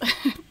this,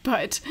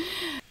 but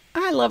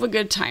I love a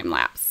good time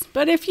lapse.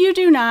 But if you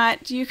do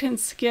not, you can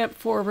skip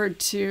forward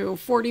to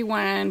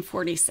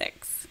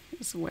 41:46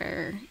 is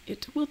where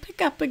it will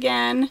pick up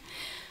again.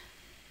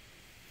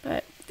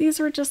 But these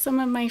were just some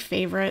of my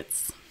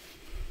favorites.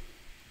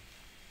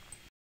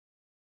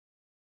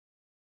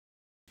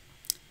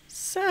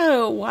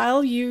 So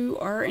while you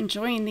are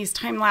enjoying these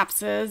time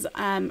lapses,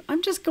 I'm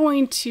just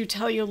going to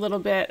tell you a little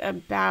bit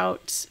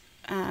about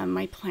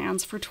my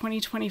plans for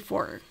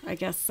 2024. I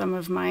guess some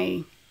of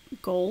my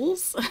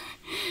goals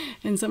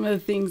and some of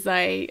the things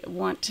I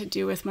want to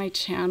do with my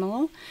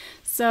channel.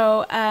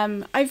 So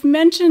I've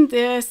mentioned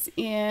this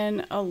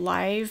in a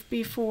live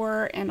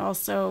before and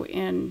also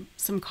in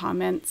some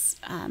comments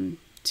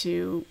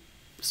to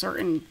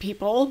certain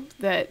people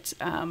that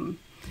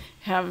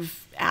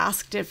have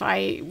asked if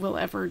I will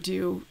ever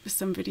do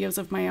some videos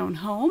of my own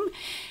home.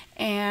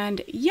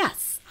 And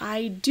yes,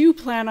 I do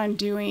plan on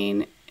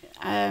doing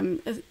a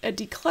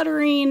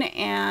decluttering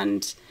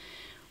and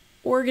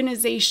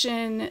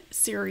organization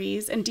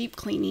series and deep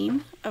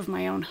cleaning of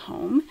my own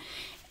home.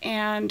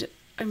 And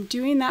I'm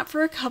doing that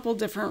for a couple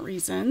different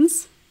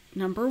reasons.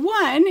 Number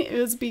one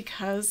is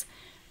because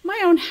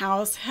my own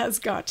house has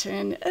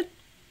gotten a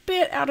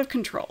bit out of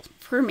control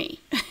for me.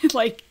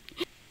 Like,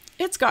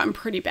 it's gotten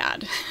pretty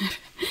bad.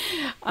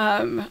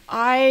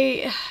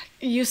 I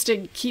used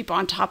to keep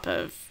on top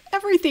of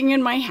everything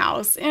in my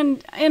house,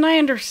 and I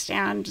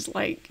understand,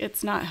 like,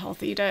 it's not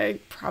healthy to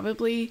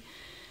probably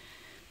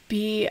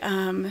be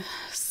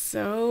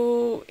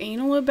so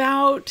anal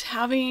about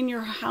having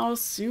your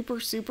house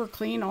super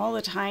clean all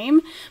the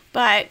time,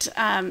 but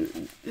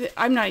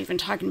I'm not even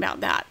talking about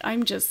that.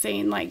 I'm just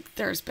saying, like,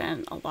 there's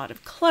been a lot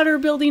of clutter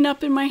building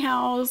up in my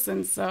house,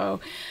 and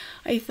so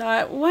I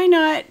thought, why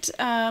not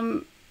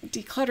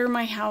declutter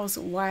my house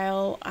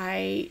while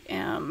I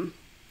am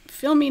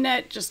filming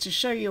it, just to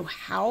show you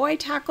how I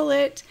tackle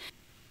it,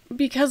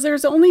 because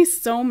there's only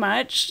so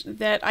much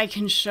that I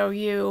can show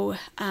you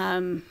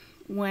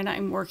when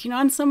I'm working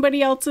on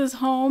somebody else's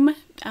home,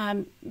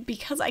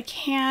 because I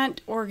can't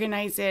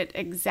organize it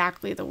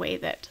exactly the way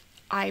that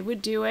I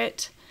would do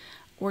it,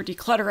 or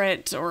declutter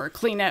it, or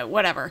clean it,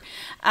 whatever.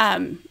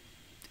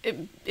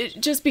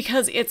 Just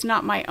because it's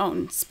not my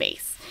own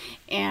space.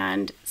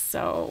 And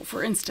so,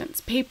 for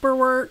instance,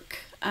 paperwork,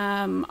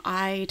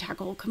 I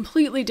tackle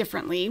completely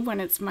differently when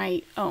it's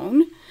my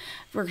own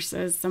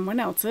versus someone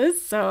else's.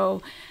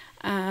 So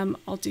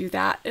I'll do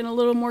that in a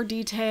little more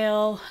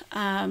detail.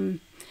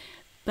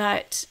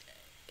 But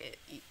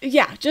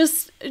yeah,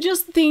 just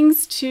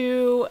things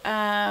to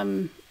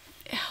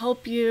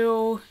help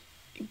you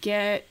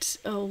get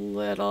a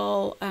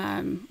little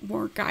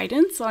more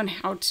guidance on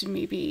how to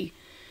maybe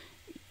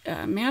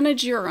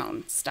manage your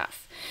own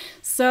stuff.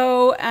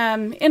 So,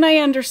 and I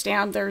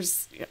understand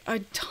there's a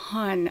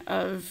ton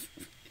of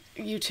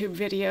YouTube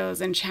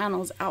videos and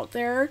channels out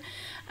there,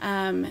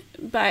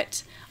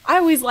 but I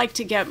always like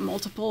to get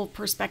multiple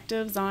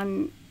perspectives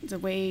on the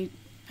way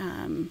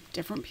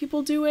different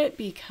people do it,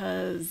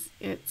 because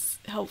it's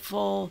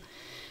helpful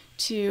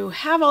to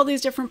have all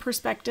these different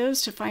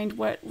perspectives to find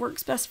what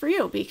works best for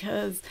you.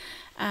 Because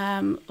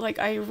like,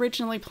 I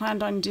originally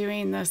planned on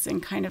doing this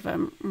in kind of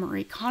a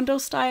Marie Kondo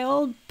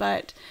style,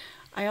 but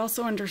I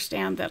also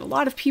understand that a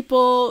lot of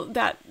people,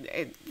 that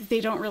they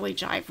don't really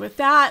jive with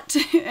that.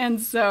 And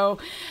so,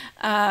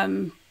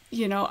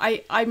 you know,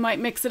 I might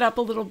mix it up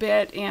a little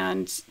bit.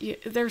 And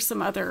there's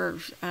some other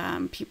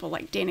people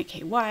like Dana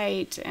K.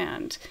 White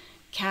and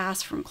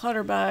Cass from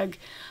Clutterbug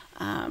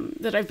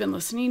that I've been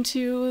listening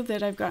to,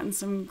 that I've gotten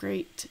some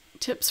great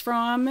tips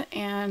from.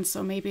 And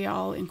so maybe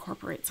I'll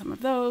incorporate some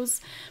of those.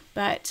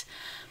 But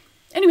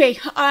anyway,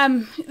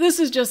 this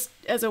is just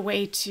as a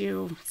way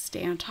to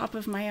stay on top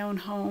of my own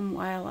home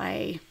while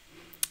I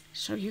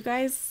show you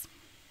guys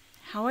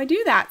how I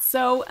do that.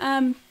 So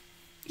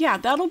yeah,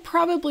 that'll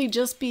probably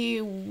just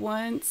be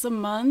once a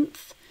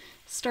month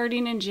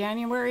starting in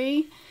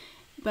January.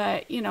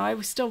 But, you know, I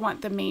still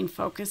want the main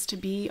focus to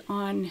be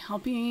on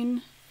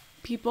helping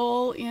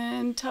people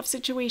in tough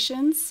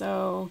situations.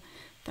 So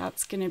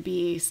that's going to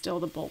be still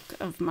the bulk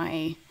of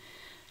my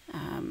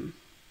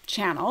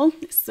channel.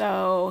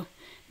 So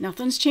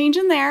nothing's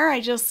changing there. I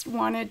just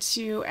wanted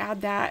to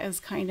add that as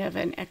kind of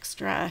an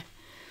extra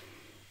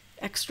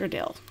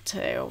deal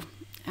to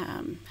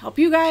help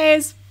you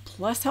guys,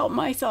 plus help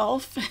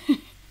myself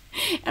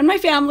and my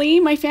family.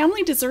 My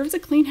family deserves a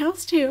clean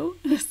house too.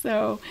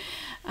 So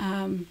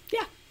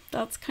yeah,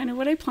 that's kind of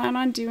what I plan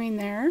on doing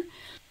there.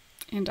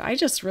 And I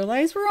just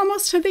realized we're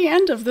almost to the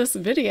end of this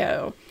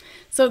video.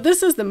 So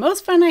this is the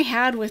most fun I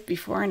had with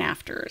before and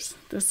afters.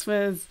 This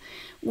was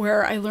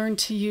where I learned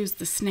to use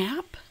the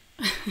snap,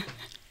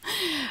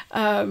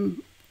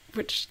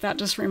 which that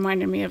just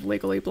reminded me of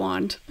Legally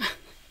Blonde.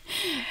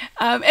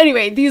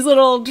 Anyway, these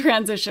little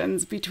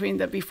transitions between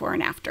the before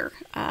and after,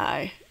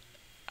 I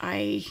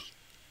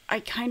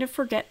kind of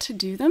forget to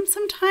do them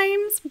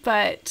sometimes,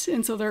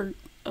 and so they're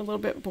a little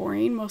bit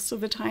boring most of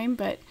the time,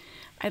 but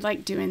I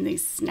like doing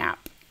these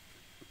snap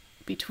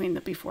between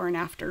the before and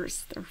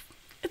afters.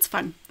 It's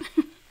fun.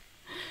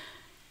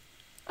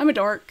 I'm a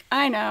dork,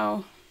 I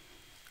know.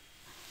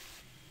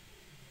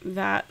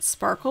 That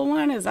sparkle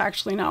one is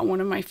actually not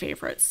one of my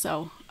favorites,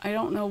 so I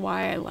don't know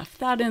why I left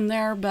that in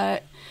there,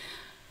 but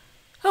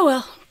oh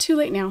well, too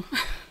late now.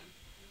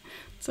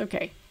 It's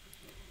okay.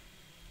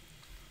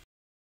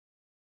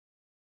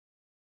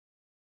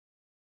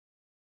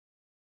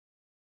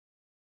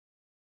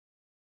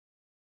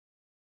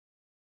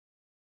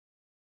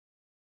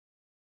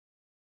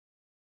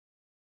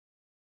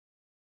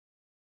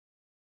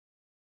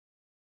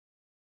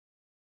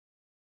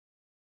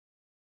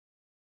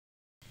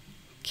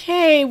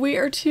 Okay, we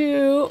are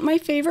to my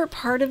favorite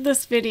part of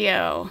this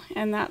video,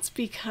 and that's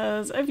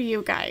because of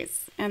you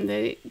guys and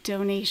the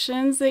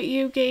donations that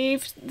you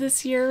gave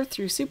this year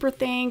through Super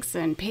Thanks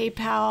and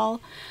PayPal.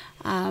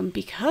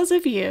 Because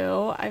of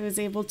you, I was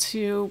able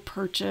to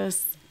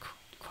purchase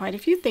quite a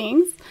few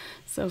things.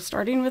 So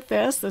starting with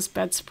this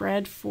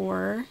bedspread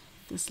for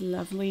this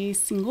lovely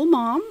single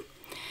mom,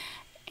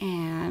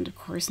 and of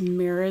course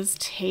Mira's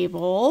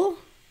table.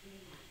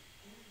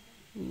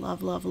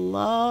 Love, love,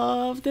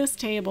 love this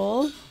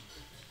table.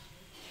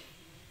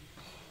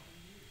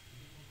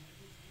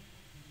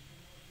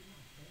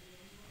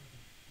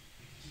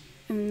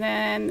 And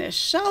then this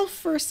shelf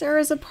for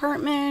Sarah's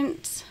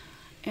apartment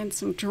and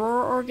some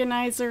drawer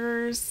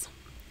organizers.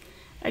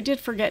 I did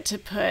forget to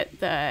put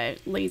the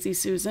Lazy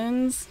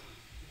Susans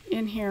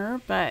in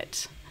here,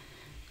 but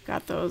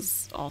got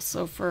those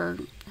also for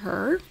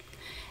her.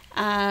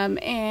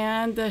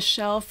 And the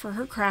shelf for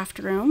her craft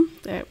room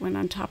that went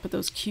on top of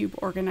those cube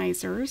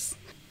organizers.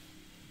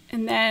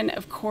 And then,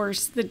 of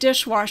course, the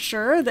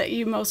dishwasher that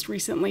you most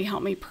recently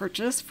helped me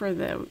purchase for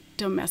the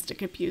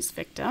domestic abuse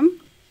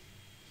victim.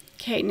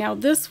 Okay, now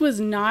this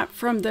was not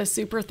from the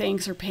Super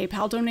Thanks or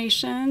PayPal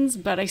donations,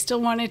 but I still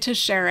wanted to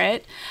share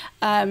it.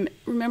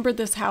 Remember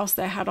this house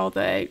that had all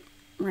the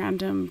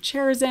random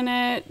chairs in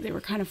it? They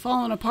were kind of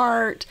falling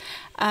apart.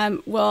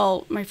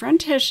 Well, my friend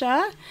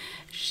Tisha,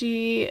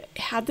 she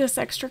had this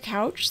extra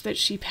couch that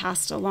she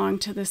passed along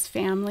to this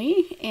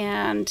family,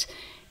 and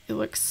it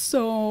looks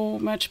so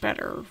much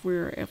better. We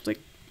were able to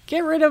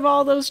get rid of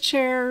all those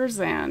chairs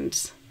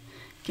and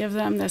give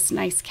them this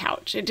nice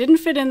couch. It didn't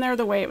fit in there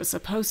the way it was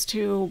supposed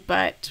to,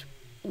 but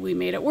we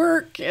made it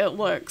work. It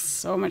looks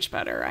so much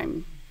better.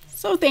 I'm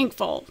so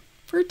thankful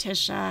for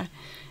Tisha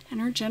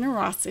and her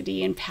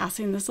generosity in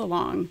passing this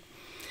along.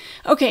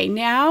 Okay,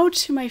 now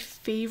to my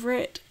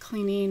favorite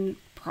cleaning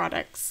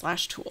products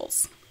 /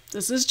 tools.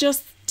 This is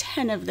just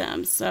 10 of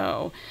them,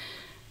 so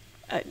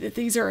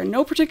these are in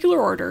no particular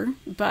order,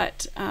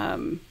 but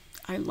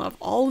I love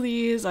all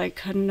these. I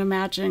couldn't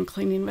imagine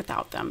cleaning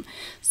without them.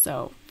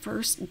 So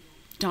first,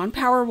 Dawn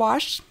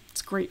Powerwash.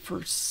 It's great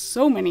for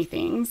so many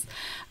things.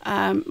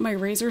 My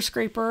razor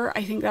scraper,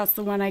 I think that's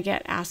the one I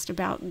get asked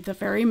about the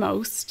very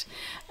most,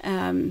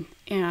 and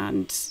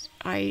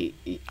I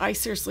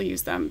seriously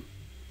use them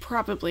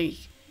probably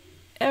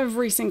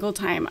every single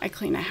time I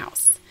clean a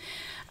house.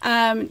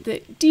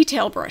 The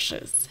detail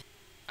brushes.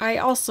 I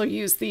also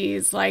use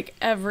these like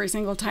every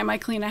single time I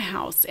clean a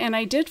house. And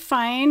I did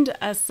find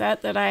a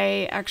set that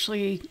I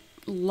actually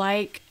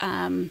like,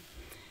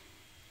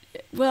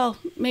 well,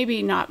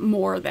 maybe not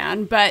more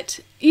than, but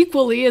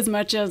equally as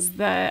much as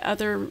the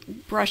other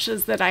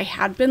brushes that I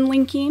had been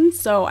linking.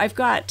 So I've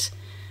got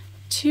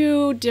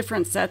 2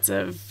 different sets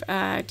of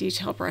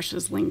detail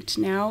brushes linked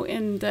now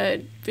in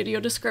the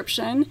video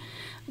description.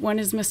 One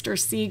is Mr.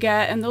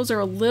 Siga, and those are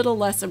a little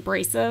less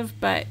abrasive,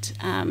 but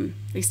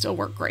they still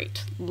work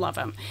great. Love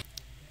them.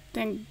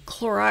 Then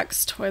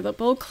Clorox Toilet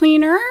Bowl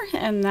Cleaner,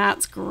 and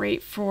that's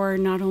great for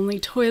not only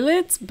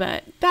toilets,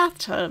 but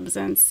bathtubs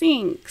and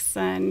sinks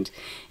and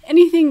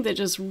anything that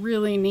just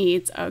really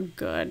needs a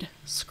good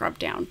scrub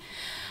down.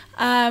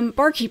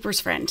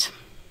 Barkeeper's Friend.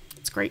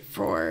 It's great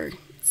for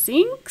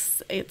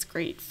sinks. It's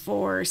great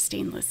for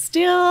stainless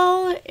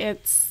steel.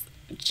 It's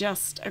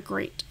just a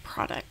great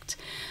product.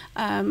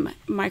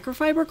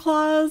 Microfiber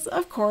cloths,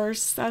 of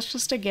course, that's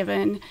just a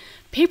given.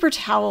 Paper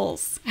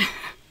towels.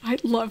 I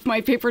love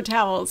my paper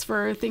towels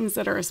for things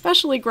that are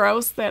especially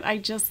gross that I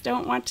just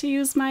don't want to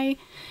use my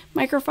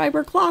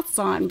microfiber cloths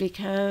on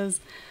because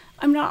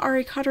I'm not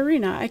Ari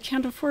Katarina. I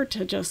can't afford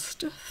to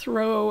just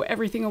throw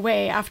everything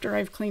away after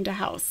I've cleaned a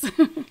house.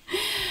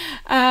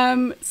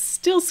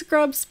 Steel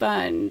scrub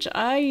sponge.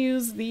 I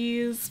use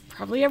these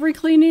probably every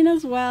cleaning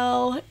as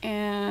well.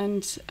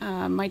 And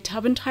my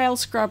tub and tile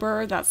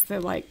scrubber, that's the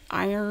like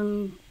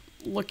iron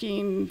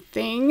looking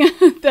thing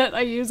that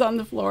I use on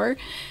the floor.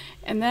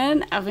 And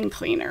then oven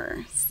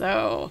cleaner.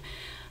 So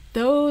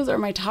those are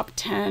my top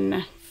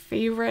 10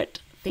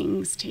 favorite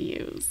things to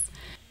use.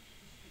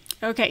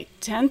 Okay,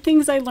 10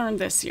 things I learned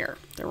this year.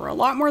 There were a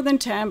lot more than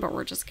 10, but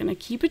we're just going to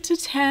keep it to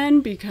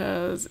 10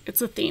 because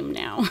it's a theme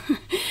now.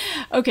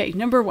 Okay,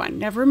 number 1,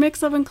 never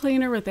mix oven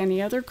cleaner with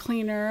any other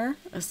cleaner,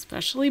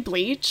 especially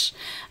bleach.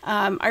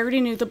 I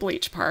already knew the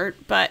bleach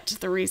part, but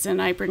the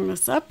reason I bring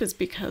this up is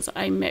because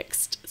I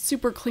mixed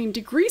super clean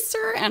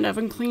degreaser and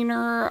oven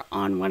cleaner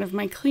on one of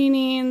my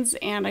cleanings,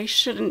 and I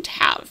shouldn't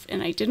have.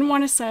 And I didn't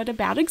want to set a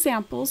bad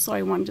example, so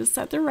I wanted to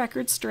set the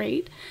record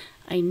straight.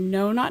 I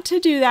know not to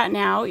do that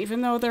now,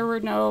 even though there were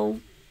no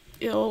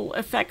ill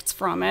effects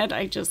from it.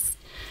 I just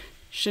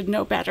should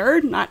know better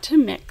not to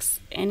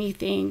mix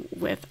anything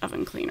with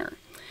oven cleaner.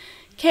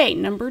 Okay,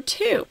 number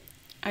 2.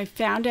 I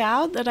found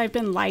out that I've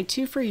been lied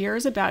to for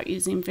years about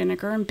using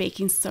vinegar and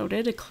baking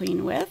soda to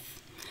clean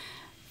with.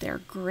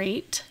 They're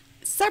great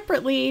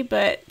separately,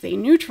 but they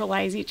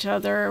neutralize each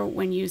other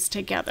when used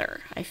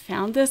together. I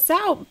found this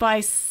out by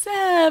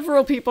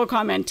several people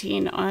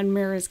commenting on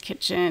Mira's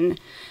Kitchen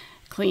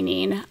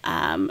cleaning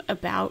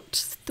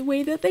about the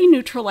way that they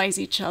neutralize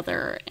each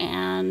other,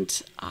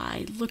 and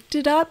I looked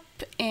it up,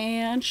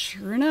 and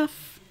sure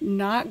enough,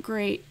 not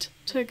great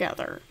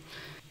together.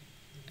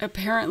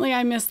 Apparently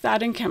I missed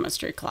that in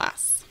chemistry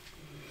class.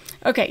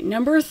 Okay,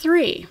 number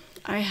 3,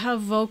 I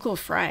have vocal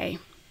fry,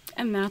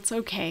 and that's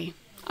okay.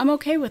 I'm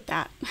okay with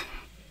that.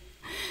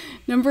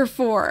 Number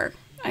 4,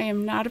 I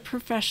am not a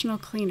professional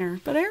cleaner,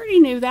 but I already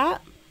knew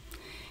that.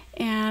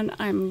 And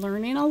I'm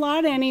learning a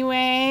lot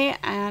anyway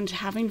and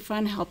having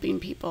fun helping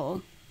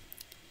people.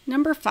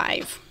 Number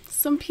 5,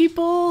 some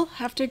people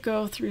have to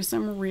go through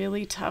some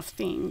really tough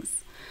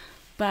things,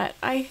 but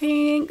I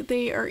think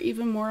they are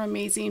even more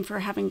amazing for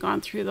having gone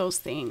through those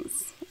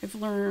things. I've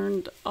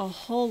learned a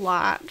whole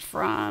lot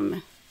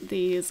from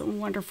these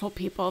wonderful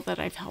people that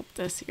I've helped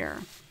this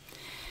year.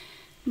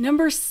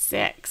 Number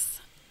 6,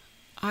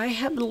 I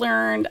have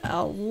learned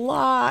a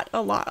lot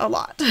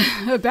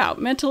about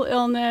mental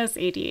illness,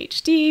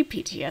 ADHD,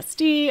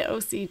 PTSD,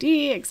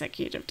 OCD,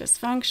 executive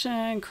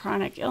dysfunction,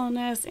 chronic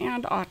illness,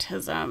 and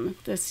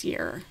autism this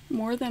year.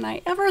 More than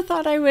I ever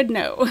thought I would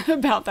know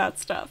about that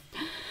stuff.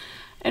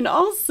 And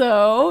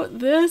also,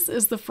 this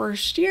is the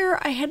first year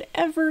I had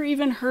ever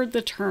even heard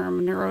the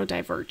term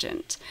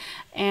neurodivergent.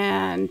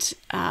 And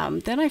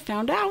then I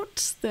found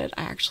out that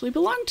I actually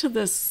belong to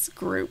this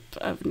group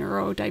of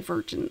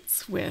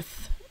neurodivergents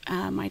with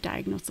my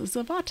diagnosis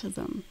of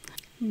autism.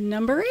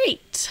 Number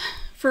 8,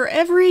 for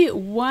every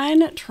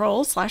one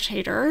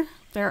troll/hater,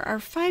 there are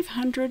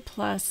 500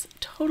 plus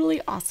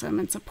totally awesome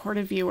and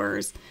supportive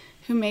viewers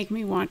who make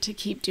me want to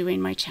keep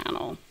doing my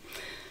channel.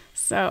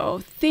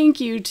 So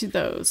thank you to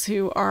those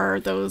who are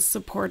those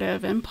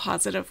supportive and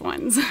positive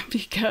ones,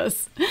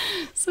 because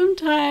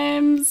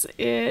sometimes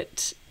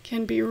it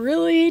can be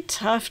really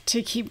tough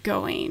to keep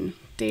going.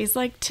 Days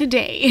like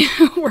today,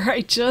 where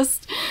I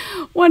just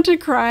want to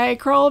cry,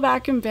 crawl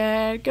back in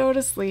bed, go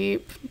to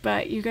sleep,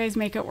 but you guys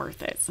make it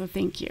worth it, so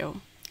thank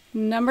you.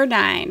 Number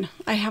 9,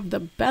 I have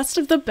the best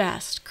of the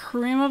best,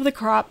 cream of the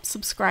crop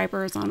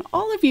subscribers on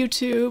all of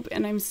YouTube,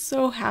 and I'm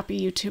so happy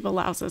YouTube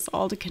allows us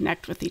all to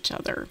connect with each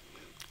other.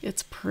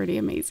 It's pretty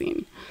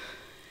amazing.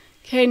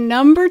 Okay,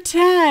 number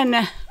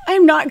 10,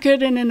 I'm not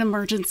good in an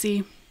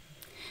emergency.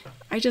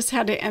 I just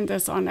had to end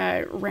this on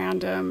a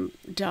random,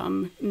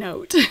 dumb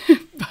note,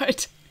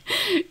 but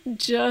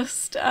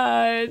just,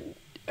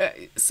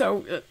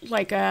 so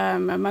like a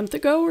month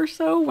ago or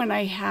so, when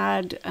I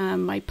had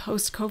my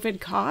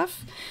post-COVID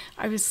cough,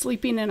 I was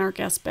sleeping in our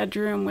guest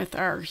bedroom with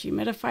our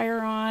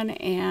humidifier on,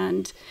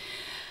 and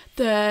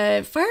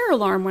the fire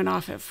alarm went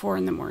off at 4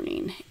 in the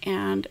morning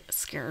and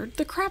scared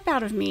the crap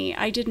out of me.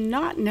 I did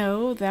not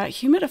know that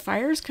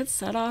humidifiers could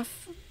set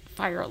off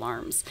fire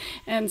alarms.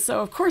 And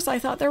so, of course, I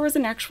thought there was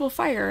an actual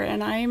fire,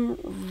 and I'm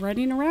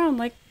running around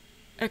like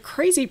a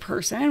crazy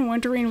person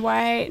wondering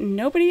why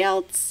nobody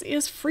else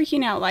is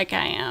freaking out like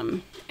I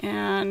am.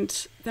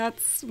 And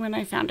that's when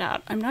I found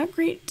out I'm not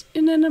great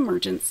in an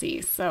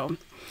emergency. So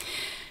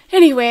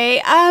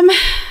anyway,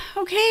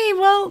 okay,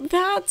 well,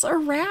 that's a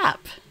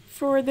wrap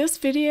for this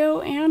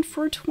video and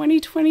for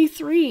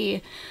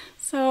 2023.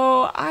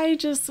 So I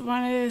just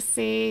want to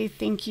say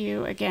thank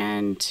you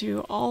again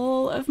to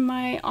all of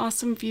my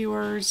awesome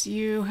viewers.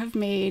 You have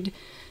made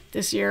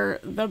this year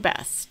the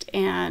best,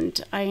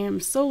 and I am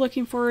so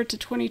looking forward to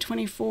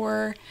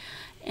 2024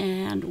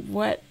 and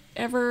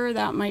whatever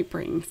that might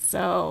bring.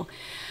 So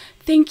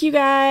thank you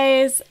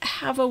guys.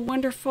 Have a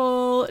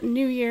wonderful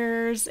New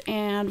Year's,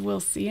 and we'll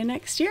see you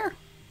next year.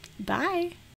 Bye.